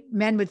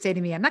 men would say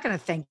to me, I'm not going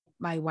to thank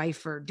my wife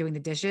for doing the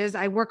dishes.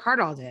 I work hard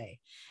all day.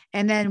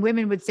 And then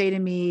women would say to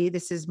me,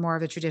 this is more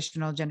of the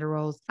traditional gender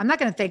roles, I'm not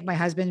going to thank my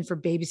husband for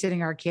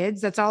babysitting our kids.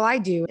 That's all I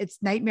do. It's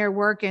nightmare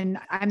work. And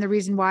I'm the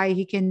reason why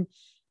he can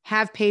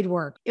have paid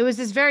work. It was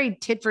this very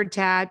tit for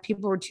tat.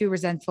 People were too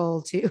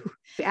resentful to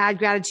add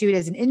gratitude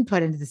as an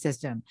input into the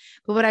system.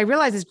 But what I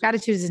realized is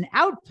gratitude is an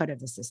output of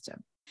the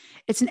system.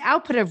 It's an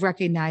output of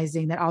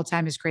recognizing that all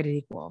time is created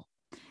equal.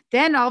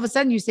 Then all of a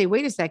sudden you say,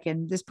 wait a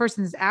second, this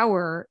person's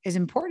hour is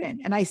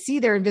important. And I see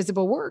their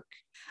invisible work.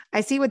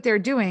 I see what they're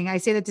doing. I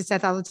say that to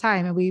Seth all the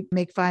time. And we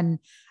make fun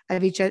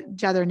of each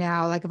other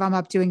now. Like if I'm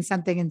up doing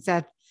something and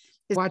Seth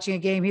is watching a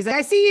game, he's like,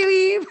 I see you,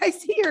 Eve. I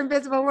see your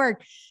invisible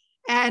work.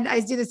 And I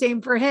do the same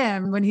for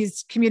him when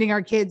he's commuting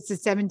our kids to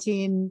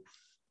 17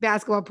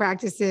 basketball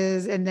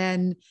practices. And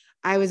then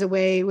I was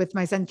away with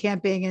my son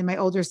camping, and my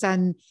older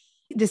son,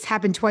 this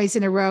happened twice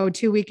in a row,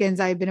 2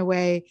 weekends I've been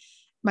away.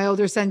 My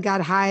older son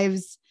got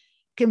hives,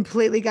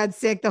 completely got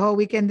sick the whole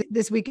weekend.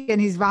 This weekend,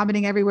 he's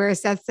vomiting everywhere.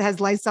 Seth has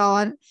Lysol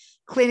on,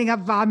 cleaning up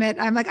vomit.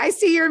 I'm like, I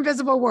see your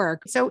invisible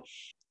work. So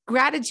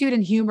gratitude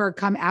and humor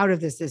come out of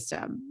the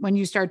system when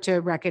you start to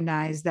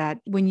recognize that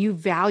when you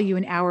value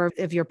an hour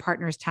of your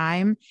partner's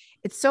time,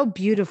 it's so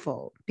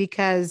beautiful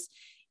because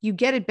you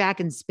get it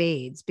back in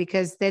spades,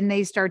 because then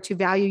they start to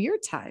value your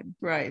time.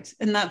 Right.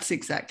 And that's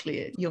exactly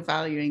it. You're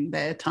valuing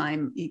their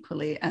time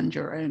equally and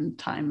your own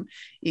time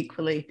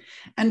equally.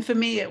 And for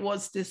me, it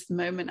was this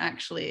moment,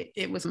 actually,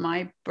 it was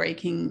my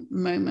breaking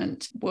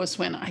moment, was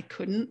when I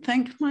couldn't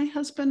thank my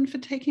husband for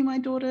taking my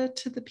daughter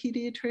to the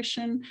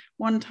pediatrician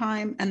one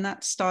time. And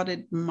that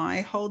started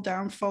my whole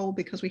downfall,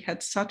 because we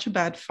had such a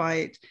bad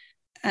fight.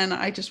 And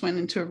I just went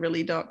into a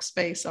really dark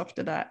space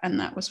after that. And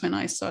that was when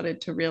I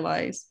started to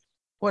realize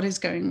what is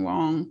going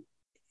wrong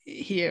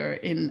here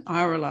in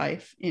our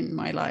life, in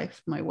my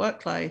life, my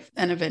work life,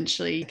 and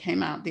eventually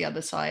came out the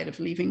other side of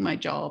leaving my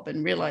job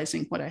and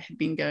realizing what I had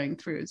been going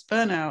through as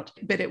burnout.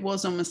 But it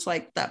was almost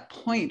like that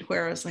point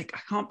where I was like, I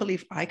can't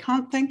believe I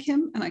can't thank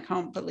him, and I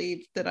can't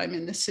believe that I'm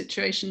in this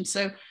situation.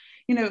 So,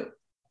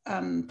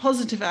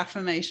 positive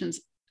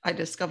affirmations, I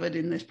discovered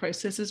in this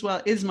process as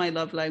well, is my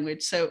love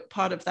language. So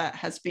part of that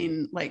has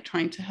been like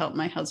trying to help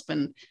my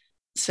husband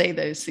say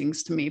those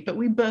things to me, but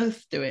we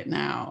both do it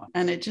now,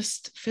 and it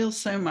just feels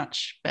so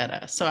much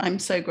better. So I'm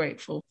so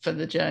grateful for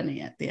the journey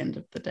at the end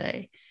of the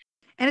day.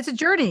 And it's a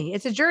journey.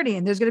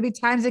 And there's going to be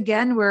times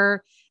again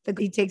where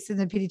he takes in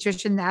the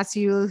pediatrician and asks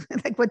you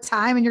like what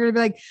time, and you're going to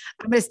be like,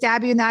 I'm going to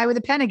stab you in the eye with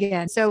a pen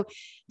again. So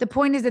the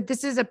point is that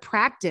this is a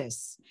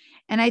practice.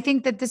 And I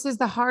think that this is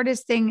the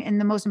hardest thing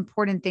and the most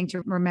important thing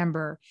to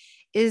remember,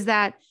 is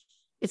that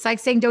it's like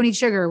saying don't eat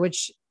sugar,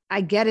 which I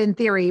get in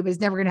theory, but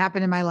it's never going to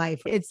happen in my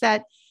life. It's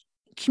that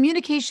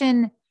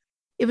communication.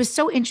 It was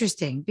so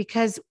interesting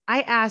because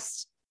I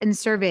asked in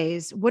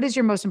surveys, what is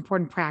your most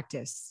important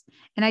practice?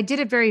 And I did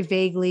it very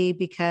vaguely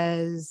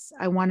because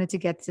I wanted to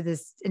get to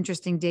this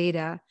interesting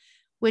data,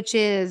 which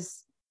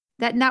is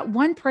that not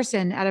one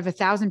person out of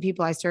 1,000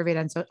 people I surveyed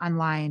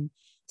online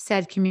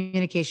said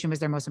communication was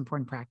their most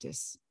important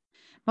practice.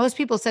 Most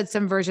people said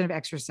some version of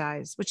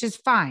exercise, which is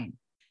fine.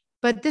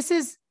 But this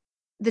is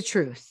the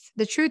truth.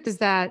 The truth is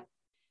that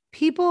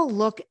people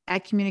look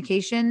at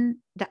communication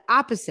the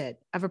opposite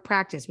of a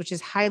practice, which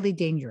is highly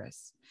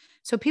dangerous.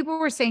 So people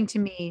were saying to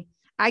me,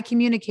 I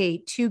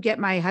communicate to get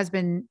my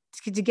husband,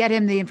 to get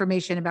him the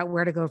information about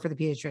where to go for the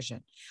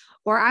pediatrician.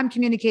 Or I'm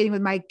communicating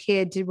with my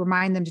kid to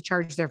remind them to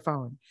charge their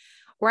phone.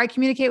 Or I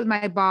communicate with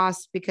my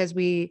boss because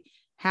we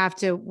have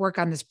to work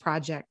on this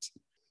project.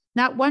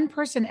 Not one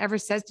person ever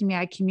says to me,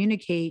 I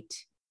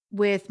communicate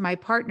with my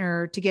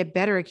partner to get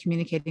better at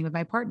communicating with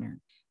my partner.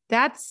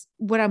 That's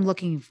what I'm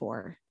looking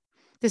for.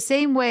 The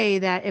same way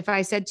that if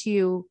I said to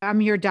you,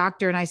 I'm your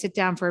doctor and I sit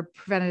down for a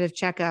preventative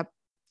checkup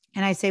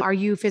and I say, are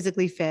you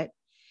physically fit?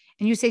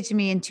 And you say to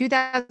me, in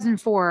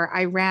 2004,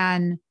 I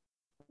ran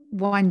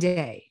one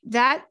day.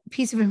 That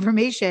piece of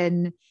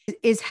information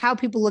is how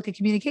people look at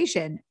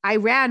communication. I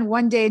ran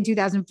one day in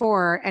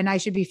 2004 and I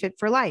should be fit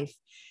for life.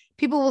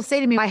 People will say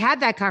to me, I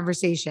had that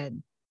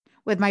conversation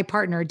with my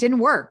partner. It didn't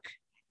work.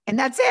 And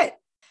that's it.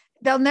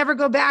 They'll never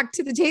go back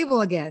to the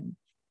table again.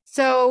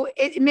 So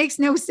it makes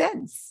no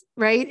sense,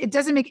 right? It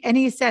doesn't make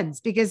any sense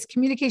because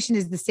communication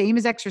is the same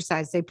as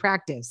exercise. They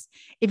practice.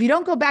 If you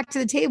don't go back to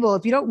the table,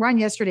 if you don't run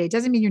yesterday, it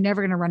doesn't mean you're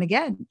never going to run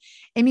again.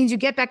 It means you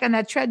get back on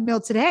that treadmill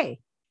today.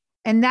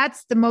 And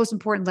that's the most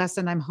important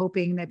lesson I'm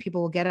hoping that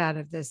people will get out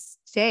of this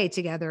day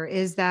together,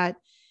 is that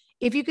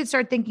if you could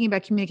start thinking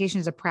about communication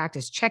as a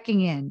practice,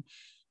 checking in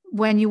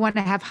when you want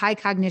to have high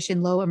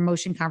cognition, low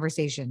emotion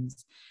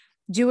conversations,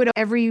 do it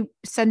every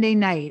Sunday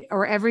night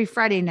or every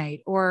Friday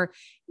night, or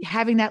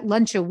having that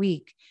lunch a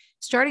week.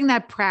 Starting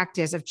that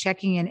practice of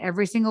checking in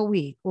every single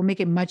week will make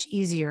it much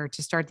easier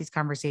to start these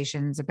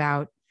conversations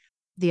about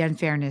the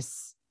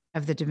unfairness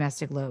of the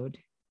domestic load.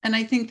 And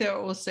I think there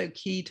are also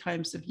key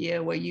times of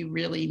year where you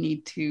really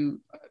need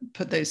to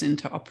put those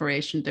into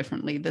operation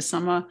differently. The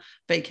summer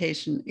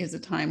vacation is a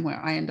time where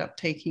I end up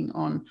taking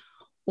on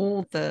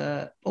all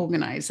the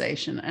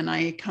organization, and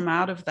I come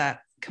out of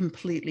that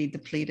completely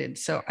depleted.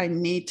 So I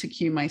need to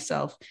cue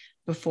myself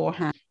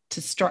beforehand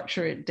to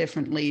structure it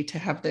differently, to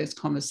have those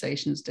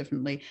conversations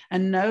differently,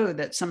 and know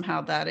that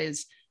somehow that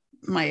is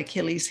my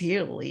Achilles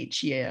heel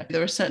each year.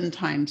 There are certain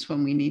times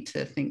when we need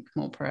to think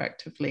more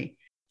proactively.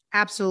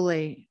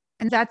 Absolutely.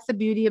 And that's the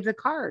beauty of the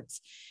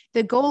cards.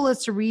 The goal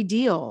is to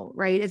redeal,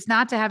 right? It's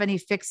not to have any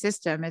fixed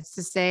system. It's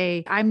to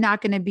say, I'm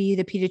not going to be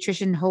the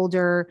pediatrician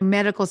holder,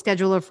 medical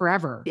scheduler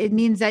forever. It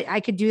means that I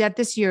could do that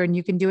this year and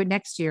you can do it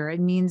next year. It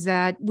means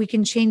that we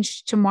can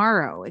change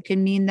tomorrow. It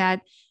can mean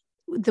that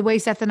the way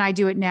Seth and I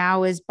do it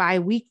now is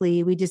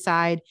bi-weekly. We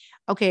decide,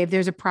 okay, if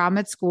there's a problem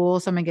at school,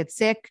 someone gets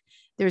sick,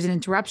 there's an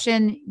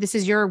interruption. This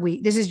is your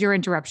week. This is your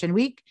interruption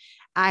week.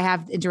 I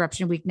have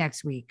interruption week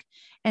next week.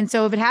 And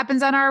so if it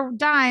happens on our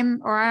dime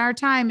or on our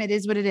time, it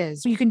is what it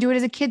is. You can do it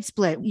as a kid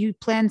split. You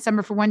plan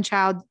summer for one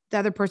child, the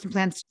other person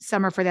plans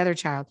summer for the other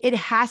child. It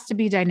has to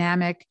be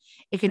dynamic.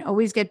 It can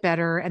always get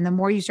better. And the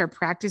more you start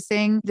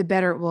practicing, the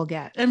better it will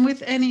get. And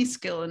with any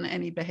skill and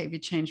any behavior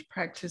change,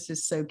 practice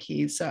is so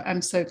key. So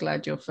I'm so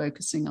glad you're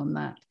focusing on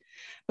that.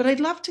 But I'd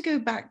love to go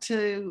back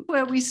to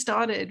where we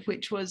started,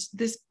 which was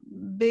this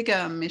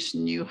bigger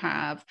mission you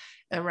have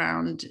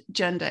around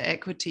gender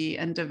equity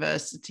and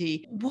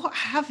diversity. What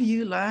have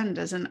you learned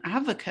as an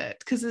advocate?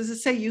 Because as I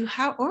say, you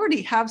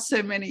already have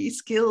so many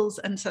skills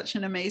and such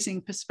an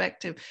amazing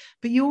perspective,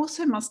 but you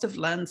also must have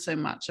learned so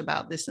much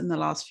about this in the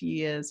last few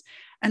years.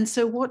 And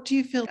so what do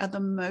you feel are the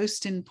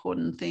most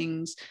important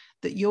things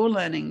that you're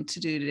learning to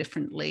do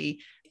differently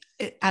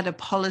at a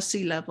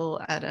policy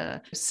level, at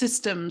a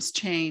systems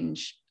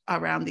change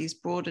around these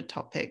broader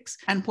topics?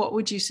 And what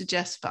would you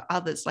suggest for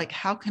others? Like,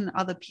 how can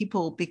other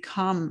people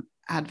become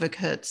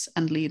advocates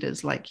and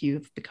leaders like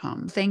you've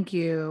become? Thank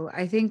you.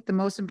 I think the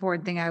most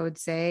important thing I would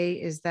say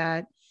is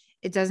that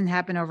it doesn't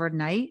happen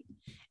overnight.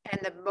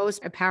 And the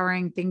most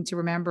empowering thing to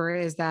remember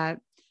is that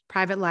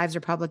private lives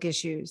are public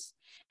issues.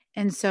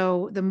 And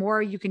so the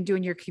more you can do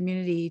in your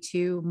community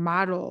to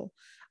model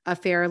a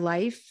fair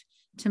life,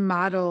 to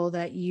model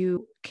that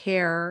you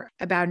care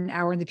about an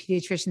hour in the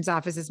pediatrician's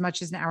office as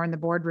much as an hour in the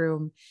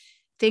boardroom,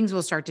 things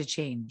will start to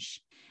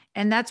change.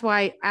 And that's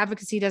why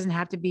advocacy doesn't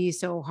have to be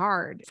so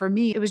hard. For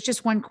me, it was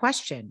just one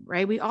question,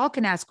 right? We all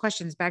can ask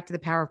questions, back to the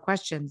power of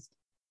questions.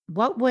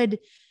 What would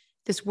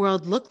this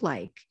world look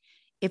like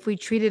if we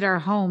treated our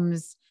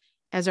homes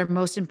as our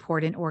most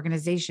important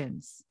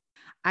organizations?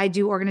 I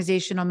do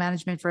organizational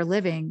management for a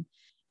living.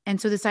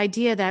 And so this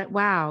idea that,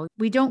 wow,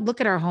 we don't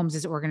look at our homes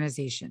as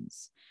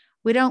organizations.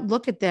 We don't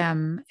look at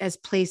them as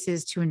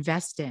places to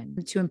invest in,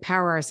 to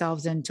empower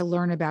ourselves in, to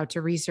learn about,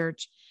 to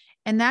research.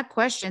 And that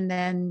question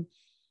then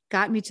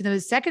got me to the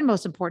second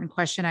most important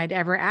question I'd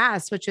ever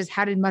asked, which is,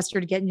 how did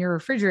mustard get in your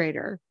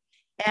refrigerator?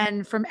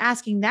 And from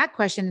asking that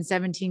question in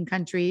 17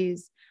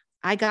 countries,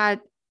 I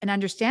got an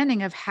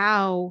understanding of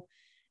how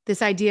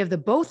this idea of the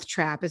both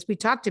trap, as we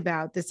talked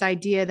about, this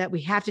idea that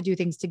we have to do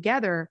things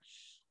together,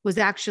 was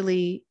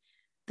actually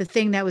the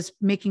thing that was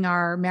making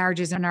our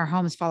marriages and our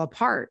homes fall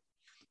apart.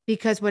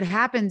 Because what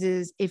happens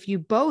is, if you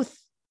both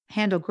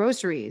handle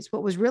groceries,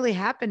 what was really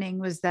happening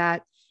was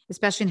that,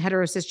 especially in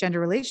hetero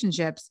cisgender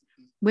relationships,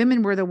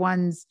 women were the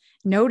ones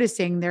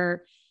noticing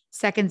their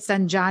second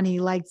son, Johnny,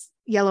 likes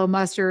yellow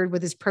mustard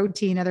with his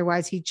protein,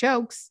 otherwise he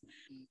chokes.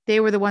 They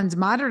were the ones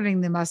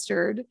monitoring the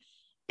mustard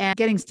and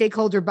getting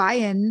stakeholder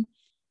buy-in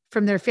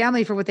from their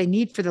family for what they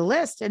need for the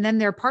list. And then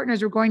their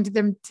partners were going to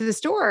them to the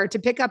store to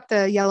pick up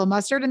the yellow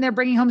mustard, and they're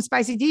bringing home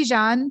spicy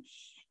Dijon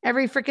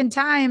every freaking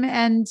time.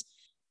 And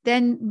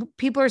then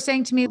people are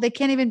saying to me, they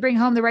can't even bring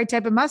home the right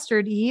type of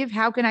mustard, Eve.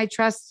 How can I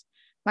trust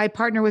my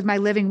partner with my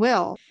living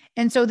will?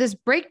 And so this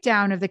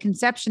breakdown of the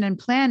conception and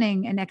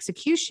planning and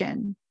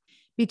execution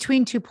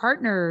between two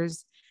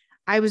partners,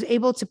 I was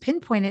able to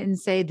pinpoint it and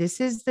say,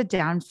 this is the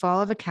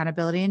downfall of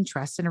accountability and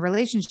trust in a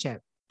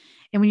relationship.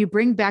 And when you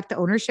bring back the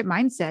ownership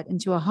mindset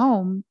into a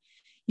home,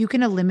 you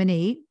can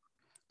eliminate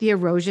the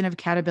erosion of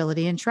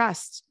accountability and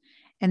trust.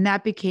 And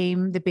that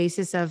became the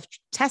basis of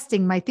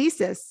testing my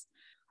thesis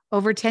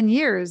over 10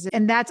 years.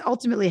 And that's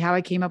ultimately how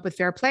I came up with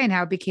Fair Play and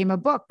how it became a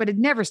book. But it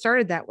never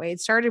started that way.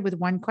 It started with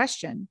one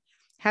question: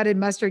 how did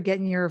mustard get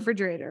in your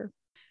refrigerator?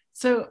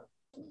 So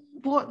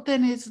what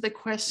then is the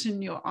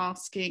question you're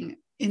asking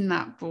in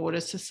that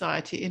broader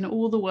society, in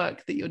all the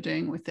work that you're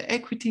doing with the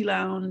Equity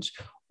Lounge,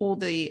 all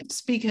the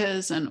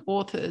speakers and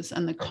authors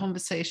and the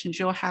conversations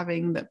you're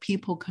having that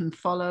people can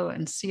follow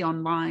and see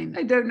online?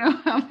 I don't know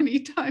how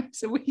many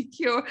times a week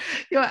you're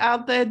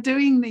out there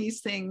doing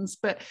these things,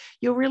 but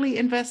you're really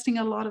investing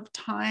a lot of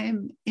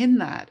time in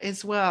that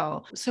as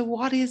well. So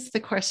what is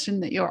the question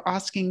that you're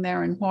asking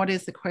there, and what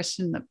is the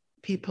question that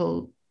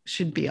people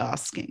should be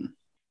asking?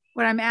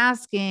 What I'm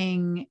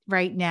asking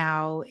right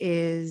now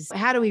is,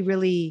 how do we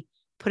really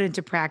put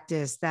into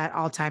practice that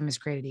all time is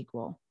created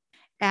equal?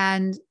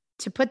 And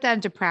to put that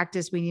into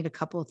practice, we need a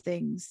couple of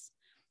things.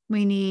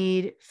 We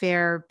need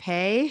fair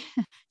pay,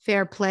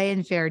 fair play,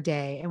 and fair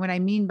day. And what I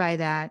mean by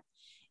that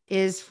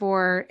is,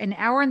 for an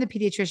hour in the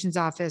pediatrician's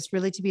office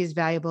really to be as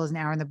valuable as an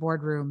hour in the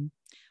boardroom,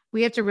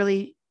 we have to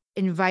really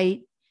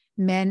invite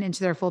men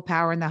into their full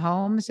power in the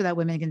home so that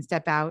women can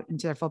step out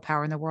into their full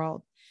power in the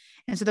world.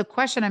 And so the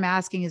question I'm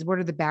asking is, what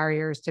are the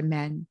barriers to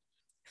men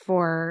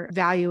for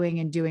valuing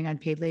and doing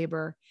unpaid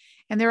labor?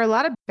 And there are a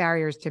lot of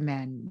barriers to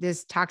men.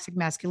 This toxic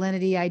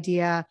masculinity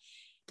idea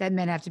that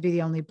men have to be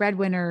the only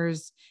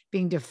breadwinners,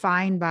 being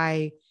defined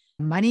by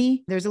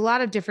money. There's a lot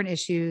of different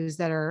issues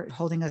that are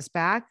holding us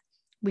back.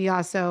 We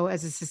also,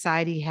 as a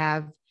society,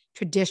 have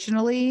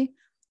traditionally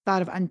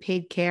thought of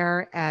unpaid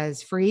care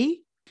as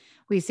free.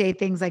 We say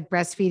things like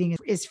breastfeeding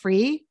is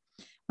free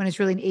when it's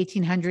really an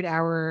 1,800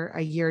 hour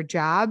a year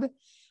job.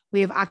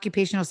 We have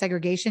occupational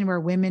segregation, where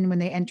women, when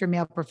they enter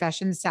male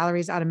professions,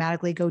 salaries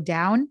automatically go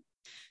down.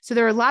 So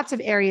there are lots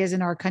of areas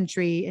in our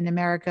country, in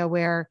America,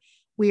 where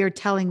we are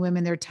telling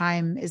women their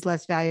time is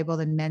less valuable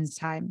than men's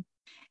time.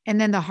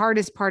 And then the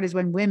hardest part is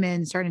when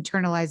women start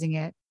internalizing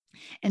it.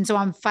 And so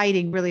I'm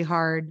fighting really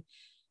hard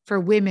for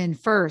women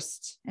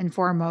first and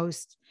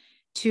foremost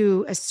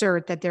to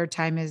assert that their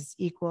time is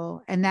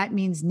equal. And that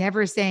means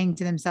never saying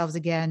to themselves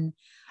again,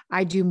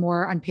 I do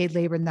more unpaid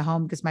labor in the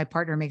home because my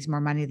partner makes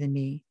more money than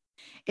me.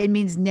 It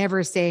means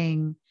never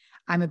saying,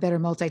 I'm a better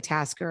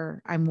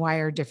multitasker. I'm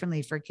wired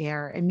differently for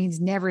care. It means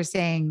never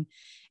saying,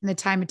 in the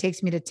time it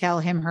takes me to tell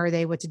him, her,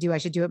 they what to do, I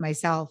should do it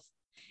myself.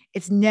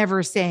 It's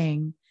never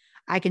saying,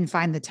 I can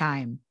find the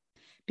time,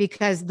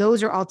 because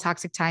those are all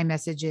toxic time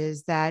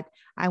messages that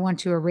I want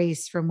to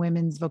erase from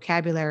women's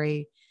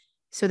vocabulary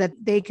so that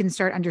they can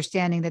start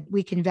understanding that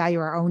we can value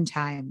our own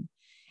time.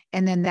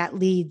 And then that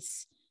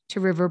leads to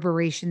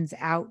reverberations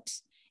out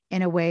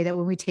in a way that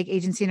when we take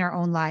agency in our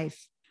own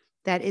life,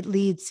 that it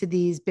leads to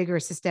these bigger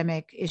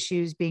systemic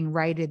issues being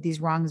righted,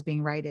 these wrongs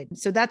being righted.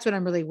 So that's what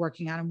I'm really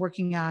working on. I'm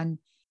working on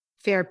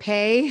fair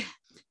pay,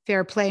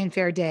 fair play, and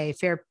fair day.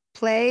 Fair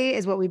play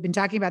is what we've been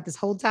talking about this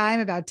whole time,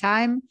 about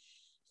time.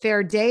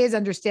 Fair day is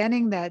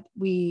understanding that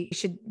we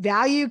should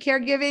value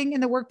caregiving in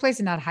the workplace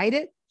and not hide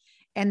it.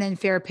 And then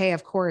fair pay,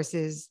 of course,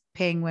 is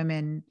paying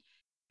women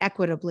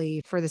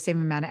equitably for the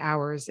same amount of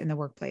hours in the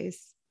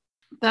workplace.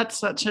 That's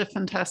such a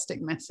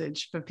fantastic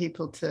message for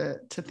people to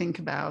think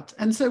about.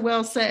 And so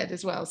well said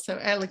as well, so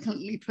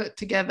eloquently put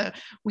together.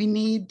 We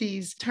need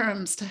these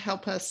terms to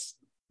help us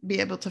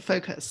be able to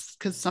focus,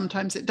 because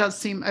sometimes it does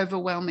seem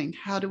overwhelming.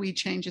 How do we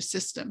change a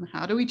system?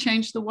 How do we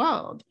change the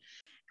world?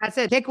 That's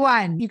it. Pick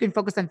one. You can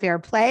focus on fair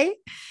play.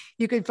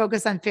 You can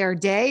focus on fair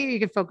day. Or you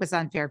can focus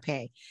on fair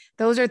pay.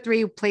 Those are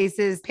 3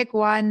 places. Pick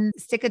one,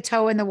 stick a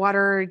toe in the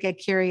water, get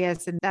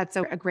curious. And that's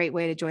a great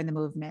way to join the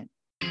movement.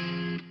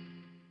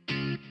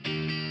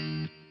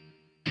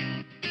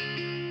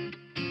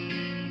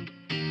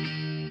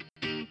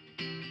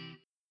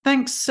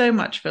 Thanks so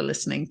much for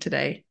listening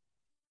today.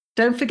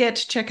 Don't forget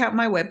to check out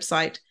my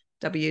website,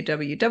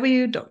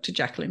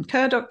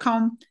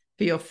 www.drjacquelinekerr.com,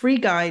 for your free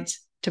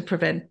guides to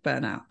prevent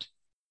burnout.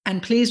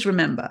 And please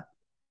remember,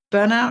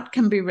 burnout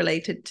can be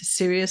related to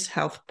serious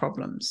health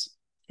problems.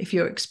 If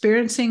you're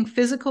experiencing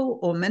physical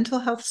or mental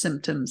health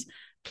symptoms,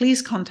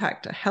 please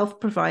contact a health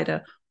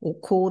provider or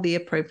call the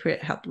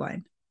appropriate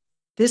helpline.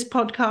 This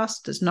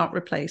podcast does not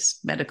replace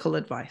medical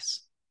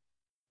advice.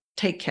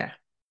 Take care.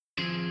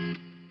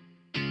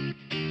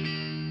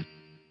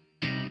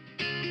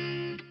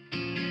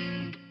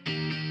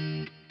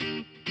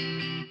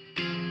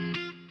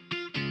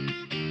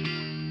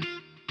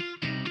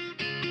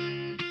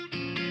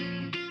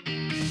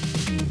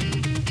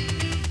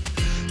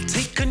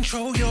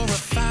 Control your